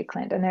thank you,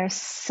 Clint. And there's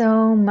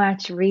so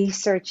much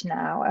research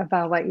now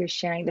about what you're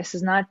sharing. This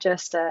is not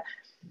just a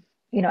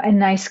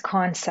nice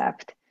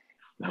concept.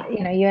 No.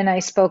 You and I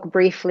spoke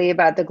briefly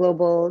about the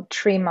global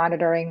tree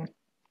monitoring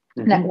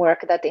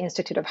network that the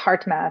Institute of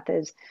Heart Math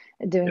is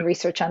doing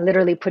research on,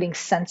 literally putting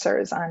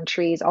sensors on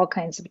trees, all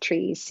kinds of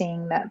trees,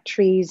 seeing that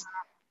trees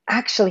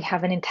actually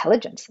have an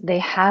intelligence. They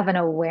have an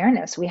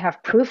awareness. We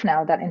have proof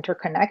now that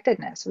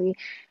interconnectedness. We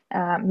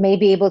may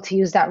be able to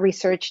use that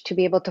research to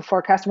be able to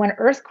forecast when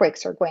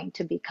earthquakes are going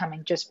to be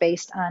coming, just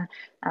based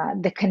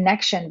on the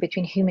connection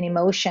between human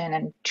emotion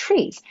and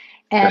trees.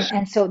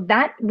 And so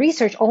that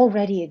research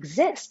already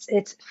exists.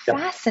 It's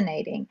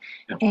fascinating.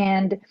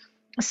 And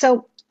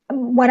so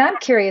what I'm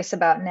curious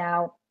about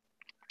now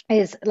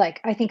is,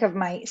 I think of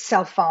my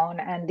cell phone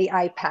and the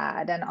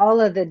iPad and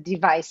all of the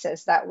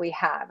devices that we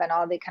have and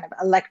all the kind of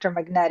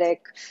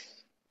electromagnetic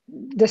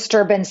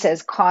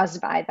disturbances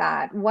caused by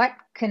that. What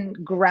can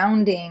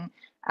grounding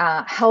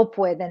help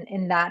with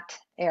in that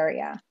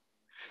area?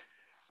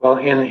 Well,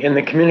 in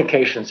the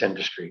communications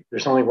industry,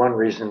 there's only one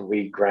reason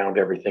we ground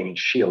everything and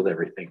shield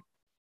everything.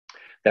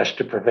 That's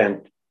to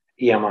prevent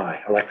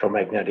EMI,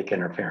 electromagnetic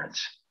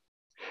interference.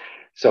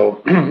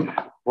 So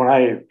when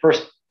I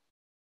first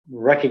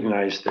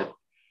recognized that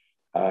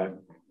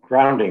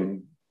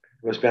grounding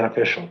was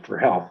beneficial for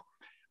health,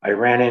 I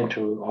ran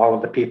into all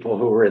of the people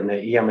who were in the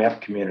EMF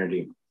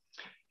community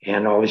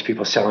and all these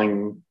people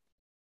selling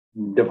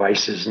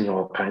devices and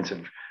all kinds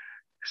of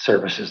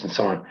services and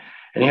so on.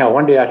 Anyhow,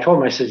 one day I told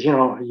them, I said,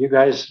 you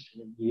guys,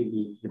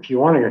 if you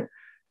want to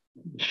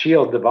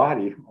shield the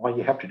body, all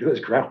you have to do is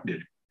ground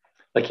it.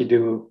 like you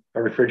do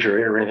a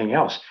refrigerator or anything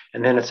else.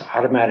 And then it's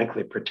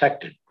automatically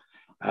protected.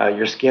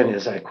 Your skin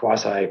is a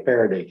quasi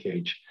Faraday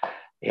cage.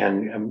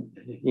 And,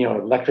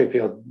 electric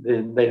field,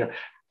 they don't.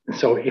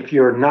 So if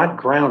you're not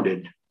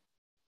grounded,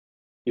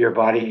 your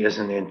body is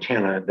an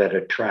antenna that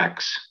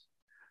attracts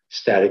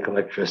static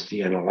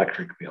electricity and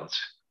electric fields.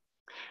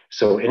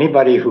 So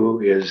anybody who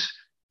is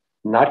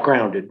not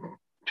grounded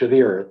to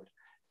the earth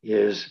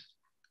is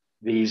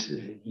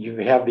you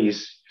have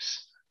these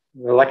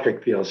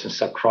electric fields and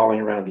stuff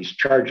crawling around, these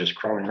charges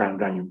crawling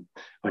around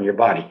on your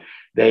body.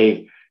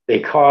 They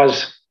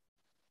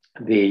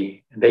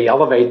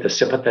elevate the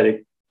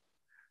sympathetic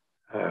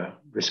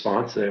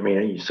response. I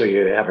mean, so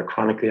you have a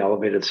chronically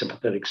elevated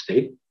sympathetic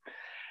state,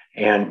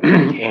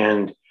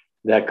 and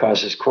that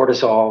causes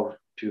cortisol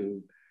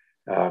to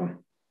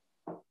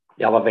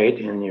elevate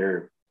in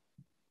your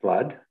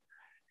blood,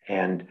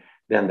 and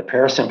then the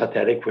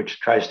parasympathetic, which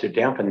tries to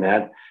dampen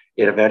that,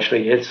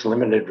 its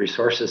limited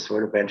resources, so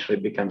it eventually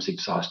becomes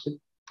exhausted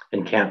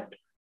and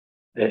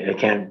it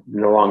can't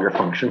no longer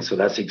function. So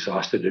that's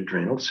exhausted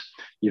adrenals.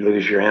 You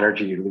lose your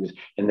energy,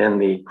 and then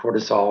the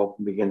cortisol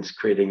begins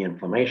creating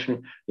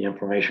inflammation. The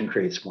inflammation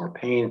creates more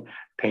pain.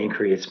 Pain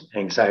creates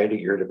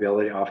anxiety,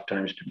 irritability,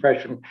 oftentimes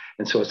depression.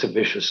 And so it's a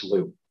vicious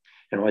loop.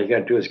 And all you got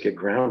to do is get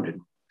grounded,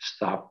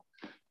 stop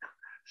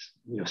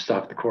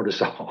the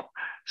cortisol,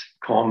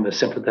 calm the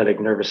sympathetic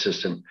nervous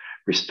system,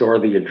 restore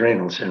the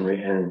adrenals, and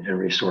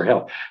restore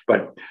health.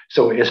 But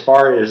so as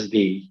far as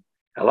the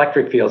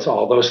electric fields,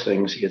 all those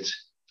things,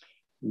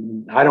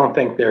 I don't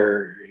think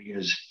there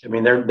is. I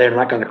mean, they're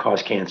not going to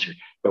cause cancer,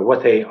 but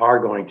what they are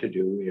going to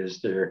do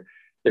is they're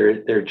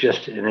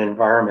just an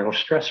environmental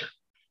stressor,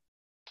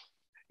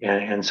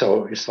 and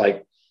so it's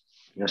like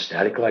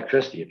static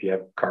electricity. If you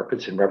have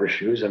carpets and rubber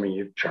shoes, I mean,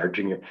 you're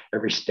charging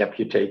every step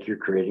you take. You're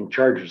creating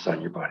charges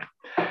on your body.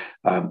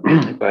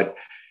 But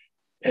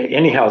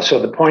anyhow, so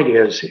the point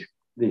is,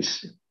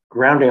 these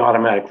grounding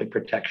automatically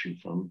protects you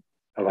from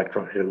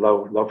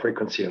low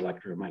frequency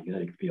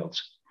electromagnetic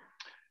fields.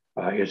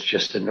 It's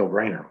just a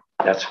no-brainer.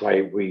 That's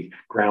why we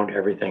ground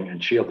everything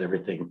and shield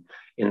everything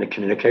in the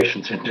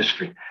communications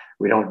industry.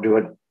 We don't do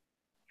it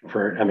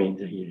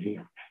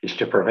it's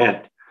to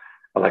prevent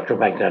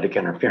electromagnetic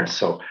interference.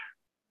 So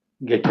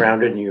get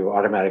grounded and you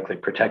automatically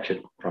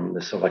protected from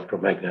this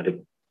electromagnetic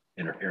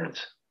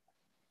interference.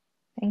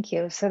 Thank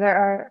you. So there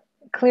are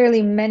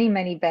clearly many,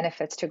 many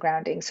benefits to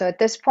grounding. So at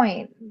this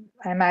point,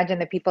 I imagine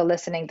the people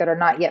listening that are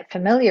not yet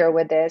familiar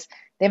with this,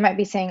 they might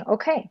be saying,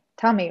 okay,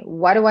 tell me,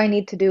 what do I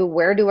need to do?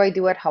 Where do I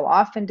do it? How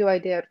often do I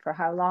do it? For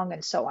how long?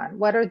 And so on.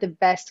 What are the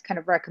best kind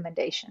of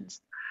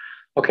recommendations?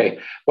 Okay.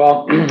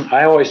 Well,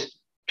 I always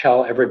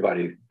tell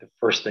everybody the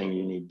first thing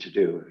you need to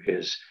do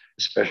is,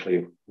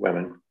 especially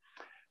women,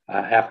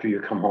 after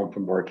you come home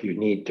from work, you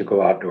need to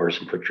go outdoors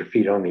and put your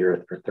feet on the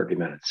earth for 30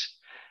 minutes.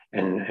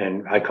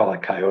 And I call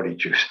it coyote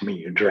juice. I mean,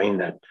 you drain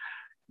that.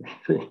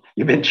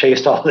 You've been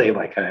chased all day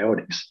by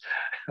coyotes.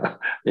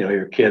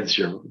 Your kids,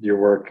 your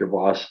work, your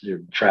boss, your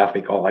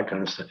traffic, all that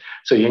kind of stuff.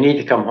 So you need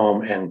to come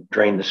home and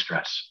drain the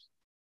stress.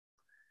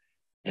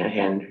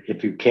 And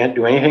if you can't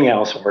do anything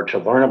else or to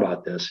learn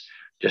about this,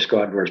 just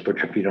go outdoors, put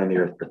your feet on the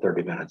earth for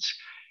 30 minutes,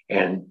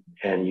 and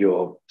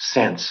you'll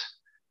sense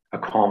a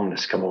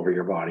calmness come over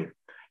your body.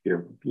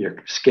 Your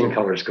skin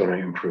color is going to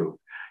improve.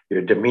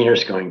 Your demeanor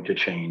is going to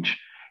change.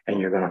 And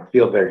you're going to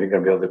feel better. You're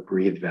going to be able to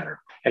breathe better,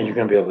 and you're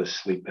going to be able to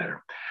sleep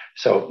better.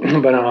 So,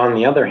 but on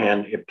the other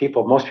hand,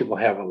 most people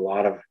have a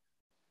lot of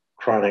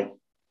chronic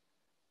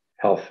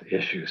health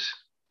issues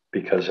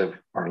because of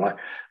our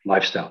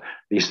lifestyle.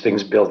 These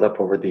things build up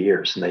over the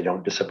years, and they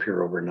don't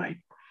disappear overnight.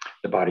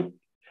 The body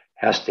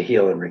has to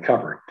heal and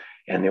recover,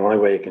 and the only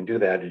way you can do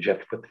that is you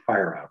have to put the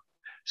fire out.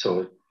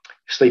 So,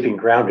 sleeping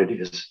grounded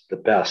is the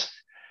best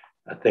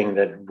thing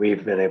that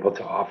we've been able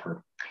to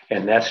offer,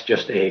 and that's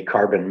just a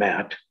carbon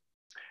mat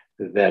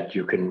that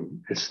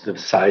it's the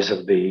size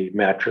of the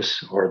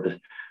mattress,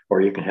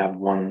 or you can have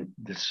one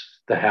that's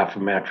the half a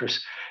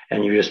mattress,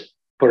 and you just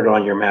put it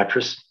on your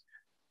mattress.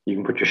 You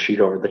can put your sheet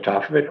over the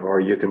top of it, or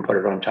you can put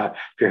it on top.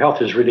 If your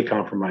health is really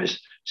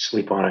compromised,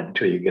 sleep on it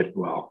until you get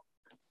well.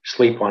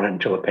 Sleep on it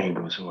until the pain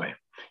goes away.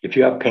 If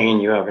you have pain,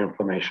 you have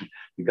inflammation.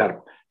 It's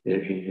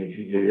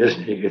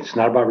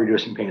not about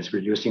reducing pain, it's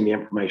reducing the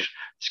inflammation.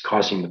 It's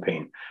causing the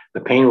pain.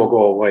 The pain will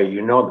go away.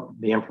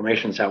 The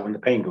inflammation's out when the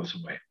pain goes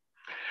away.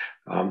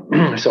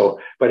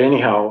 But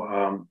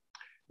anyhow,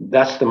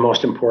 that's the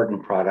most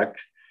important product.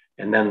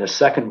 And then the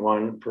second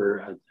one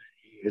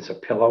is a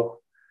pillow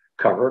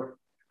cover,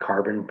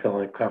 carbon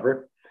pillow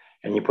cover,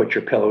 and you put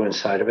your pillow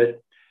inside of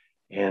it,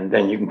 and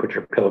then you can put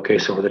your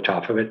pillowcase over the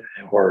top of it,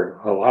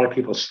 or a lot of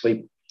people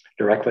sleep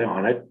directly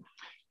on it.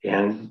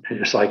 And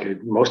it's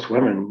like most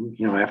women,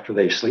 after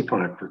they sleep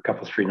on it for a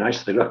couple, 3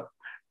 nights, they look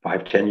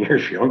 5-10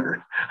 years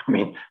younger. I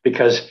mean,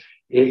 because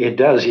it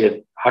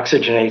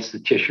oxygenates the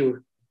tissue,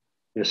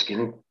 your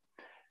skin,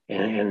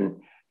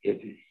 and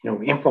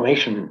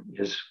inflammation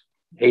is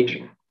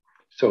aging.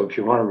 So if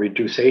you want to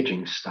reduce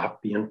aging,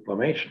 stop the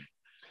inflammation.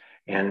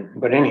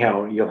 But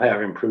anyhow, you'll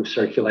have improved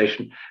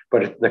circulation,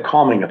 but the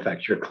calming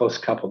effect, you're close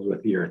coupled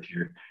with the earth.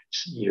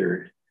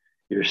 You're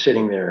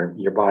sitting there,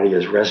 your body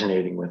is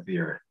resonating with the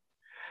earth.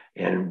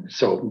 And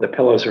so the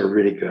pillows are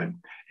really good,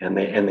 and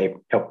they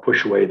help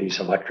push away these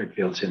electric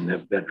fields in the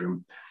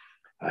bedroom,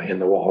 in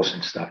the walls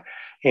and stuff.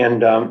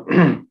 And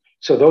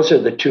so those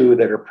are the two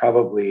that are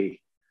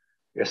probably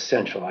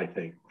essential, I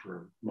think,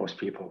 for most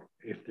people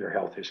if their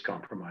health is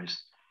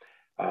compromised.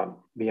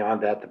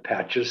 Beyond that, the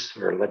patches,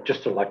 or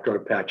just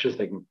electrode patches,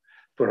 they can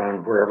put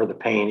on wherever the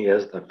pain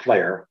is, the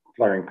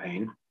flaring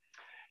pain,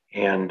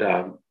 and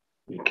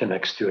it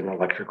connects to an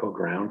electrical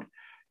ground,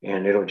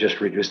 and it'll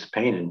just reduce the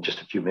pain in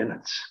just a few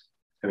minutes.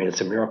 I mean,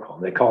 it's a miracle.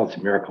 They call it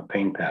a miracle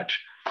pain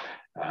patch.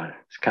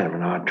 It's kind of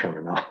an odd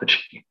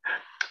terminology,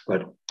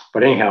 but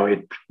anyhow,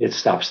 it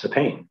stops the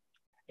pain.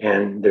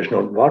 And a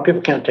lot of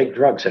people can't take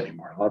drugs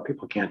anymore. A lot of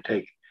people can't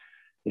take,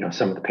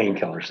 some of the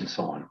painkillers and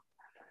so on.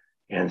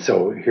 And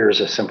so here's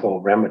a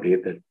simple remedy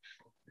that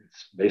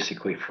it's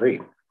basically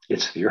free.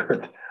 It's the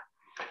earth.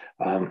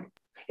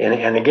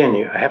 And again,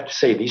 I have to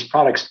say, these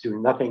products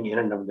do nothing in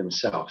and of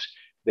themselves.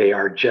 They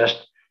are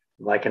just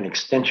like an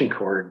extension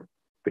cord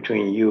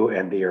between you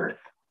and the earth.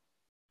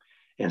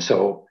 And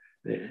so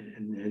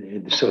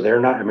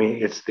they're not, I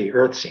mean, it's the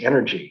earth's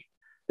energy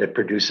that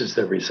produces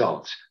the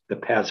results. The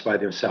pads by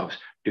themselves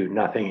do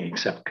nothing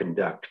except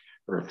conduct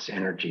earth's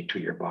energy to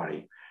your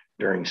body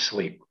during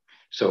sleep.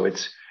 So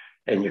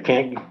and you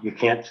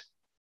can't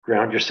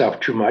ground yourself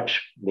too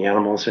much. The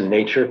animals in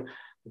nature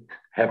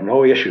have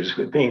no issues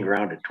with being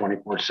grounded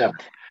 24/7.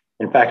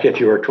 In fact, if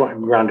you were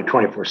grounded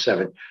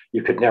 24/7,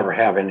 you could never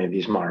have any of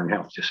these modern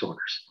health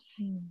disorders,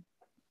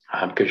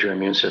 because your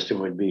immune system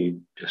would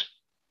be just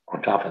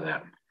on top of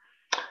that.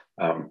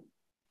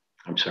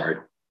 I'm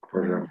sorry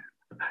for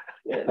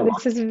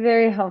This is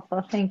very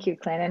helpful. Thank you,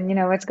 Clint. And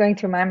what's going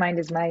through my mind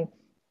is my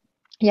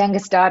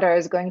youngest daughter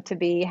is going to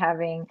be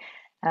having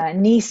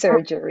knee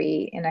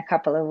surgery in a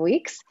couple of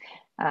weeks.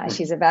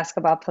 She's a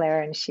basketball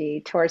player and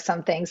she tore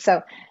something.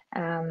 So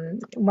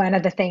one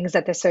of the things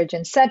that the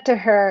surgeon said to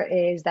her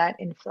is that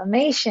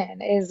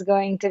inflammation is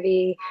going to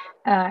be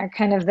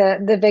kind of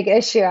the big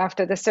issue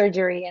after the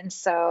surgery. And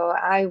so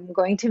I'm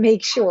going to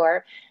make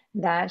sure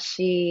that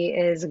she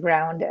is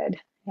grounded.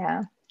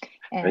 Yeah.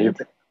 And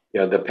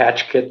the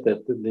patch kit,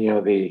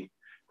 the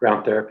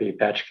ground therapy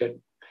patch kit,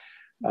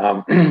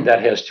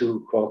 that has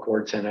 2 coil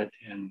cords in it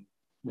and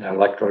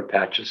electrode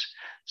patches.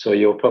 So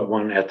you'll put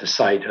one at the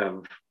site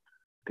of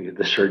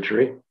the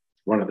surgery,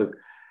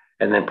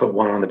 and then put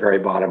one on the very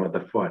bottom of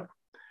the foot,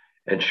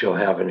 and she'll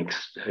have an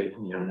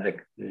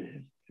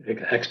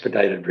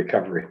expedited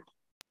recovery.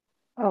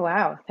 oh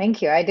wow,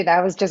 thank you.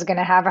 I was just going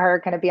to have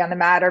her kind of be on the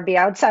mat or be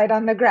outside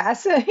on the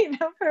grass,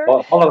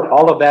 Well,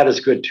 all of that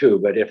is good too,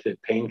 but if the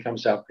pain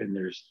comes up and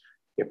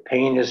if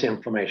pain is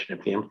inflammation,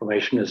 if the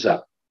inflammation is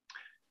up,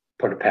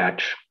 put a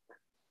patch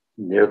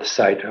near the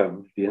site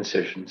of the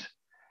incisions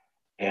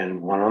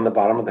and one on the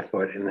bottom of the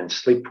foot, and then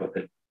sleep with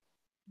it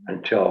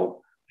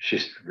until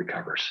she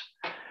recovers.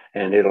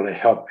 And it'll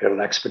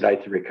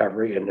expedite the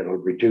recovery, and it'll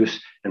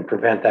reduce and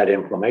prevent that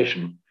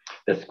inflammation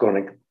that's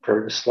going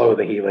to slow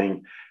the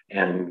healing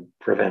and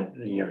prevent,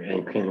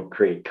 and can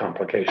create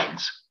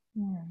complications.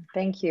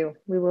 Thank you.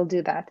 We will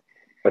do that.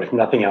 But if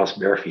nothing else,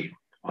 bare feet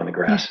on the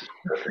grass is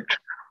perfect.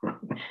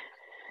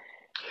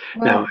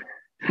 Now,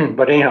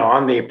 but anyhow,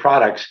 on the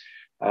products,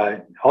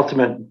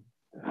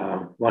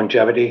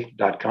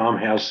 ultimatelongevity.com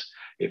has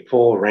a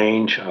full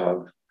range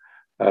of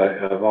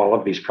all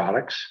of these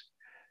products.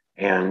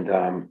 And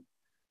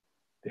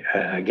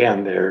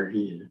again,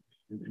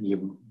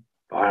 you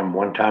buy them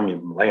one time,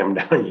 you lay them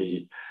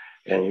down,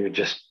 and you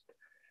just,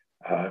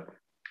 I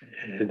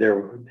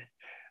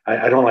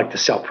don't like to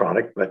sell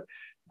product, but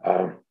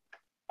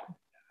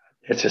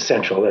it's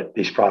essential that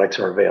these products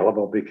are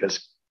available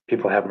because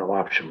people have no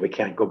option. We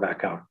can't go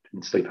back out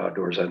and sleep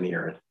outdoors on the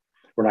earth.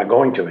 We're not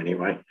going to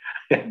anyway.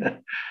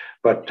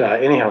 But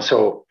anyhow,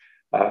 so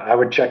I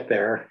would check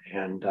there,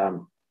 and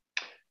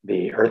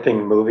the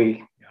Earthing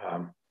movie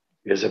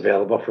is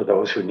available for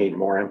those who need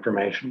more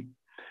information.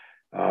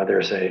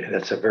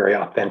 That's a very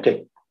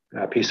authentic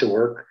piece of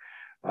work.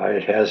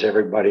 It has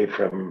everybody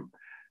from,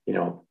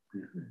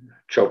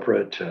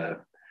 Chopra to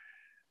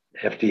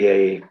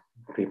FDA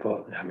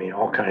people. I mean,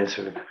 all kinds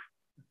of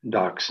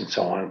docs and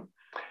so on,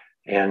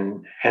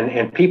 and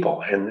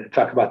people, and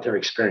talk about their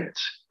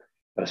experience.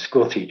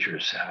 School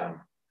teachers,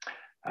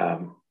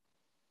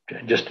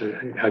 just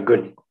a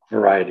good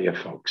variety of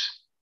folks.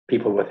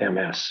 People with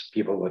MS,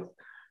 people with,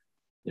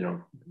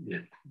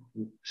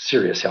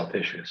 serious health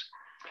issues,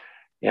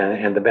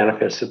 and the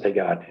benefits that they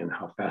got and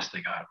how fast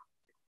they got.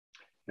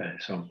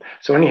 So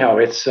anyhow,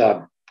 it's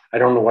I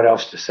don't know what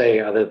else to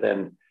say other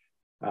than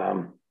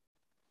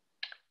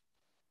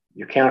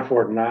you can't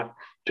afford not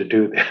to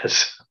do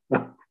this.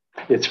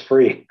 It's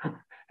free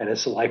and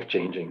it's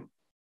life-changing.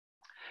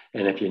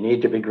 And if you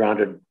need to be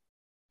grounded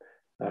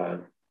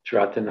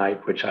throughout the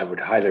night, which I would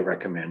highly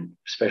recommend,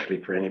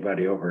 especially for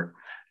anybody over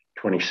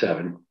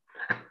 27,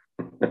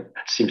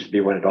 seems to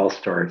be when it all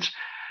starts,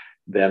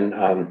 then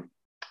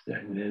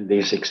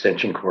these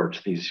extension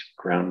cords, these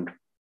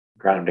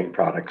grounding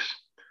products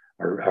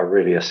are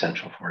really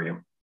essential for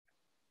you.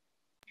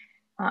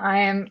 I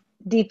am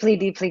deeply,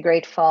 deeply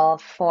grateful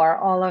for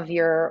all of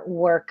your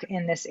work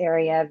in this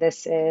area.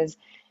 This is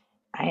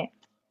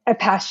a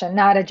passion,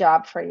 not a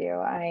job for you.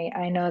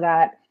 I know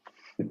that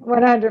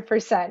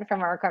 100%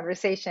 from our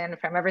conversation,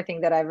 from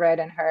everything that I've read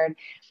and heard.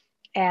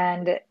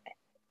 And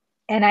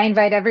I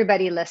invite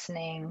everybody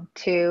listening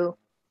to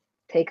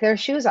take their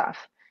shoes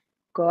off,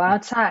 go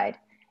outside,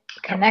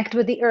 connect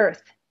with the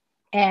earth,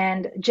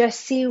 and just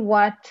see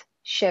what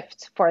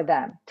shifts for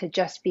them, to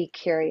just be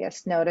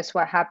curious. Notice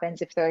what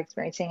happens if they're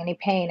experiencing any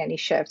pain, any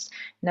shifts.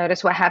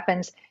 Notice what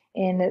happens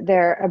in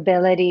their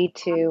ability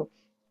to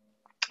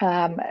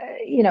kind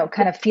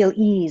of feel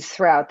ease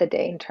throughout the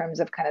day in terms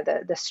of kind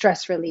of the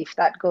stress relief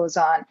that goes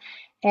on,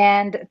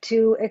 and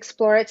to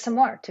explore it some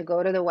more, to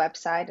go to the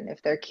website, and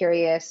if they're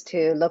curious,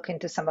 to look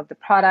into some of the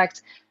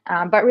products.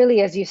 But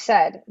really, as you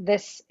said,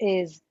 this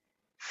is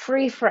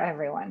free for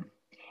everyone.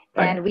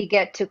 Right. And we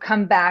get to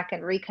come back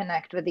and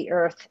reconnect with the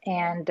earth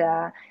and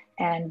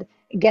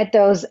get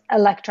those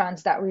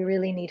electrons that we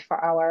really need for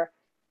our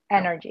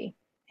energy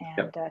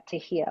and to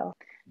heal.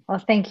 Well,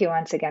 thank you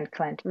once again,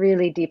 Clint.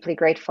 Really deeply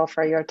grateful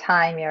for your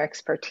time, your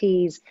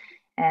expertise,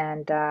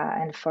 and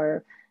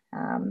for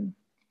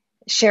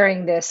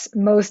sharing this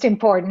most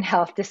important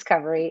health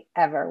discovery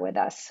ever with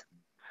us.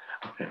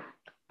 Okay.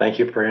 Thank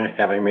you for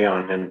having me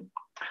on, and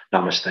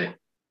namaste.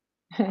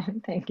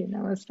 Thank you.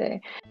 Namaste.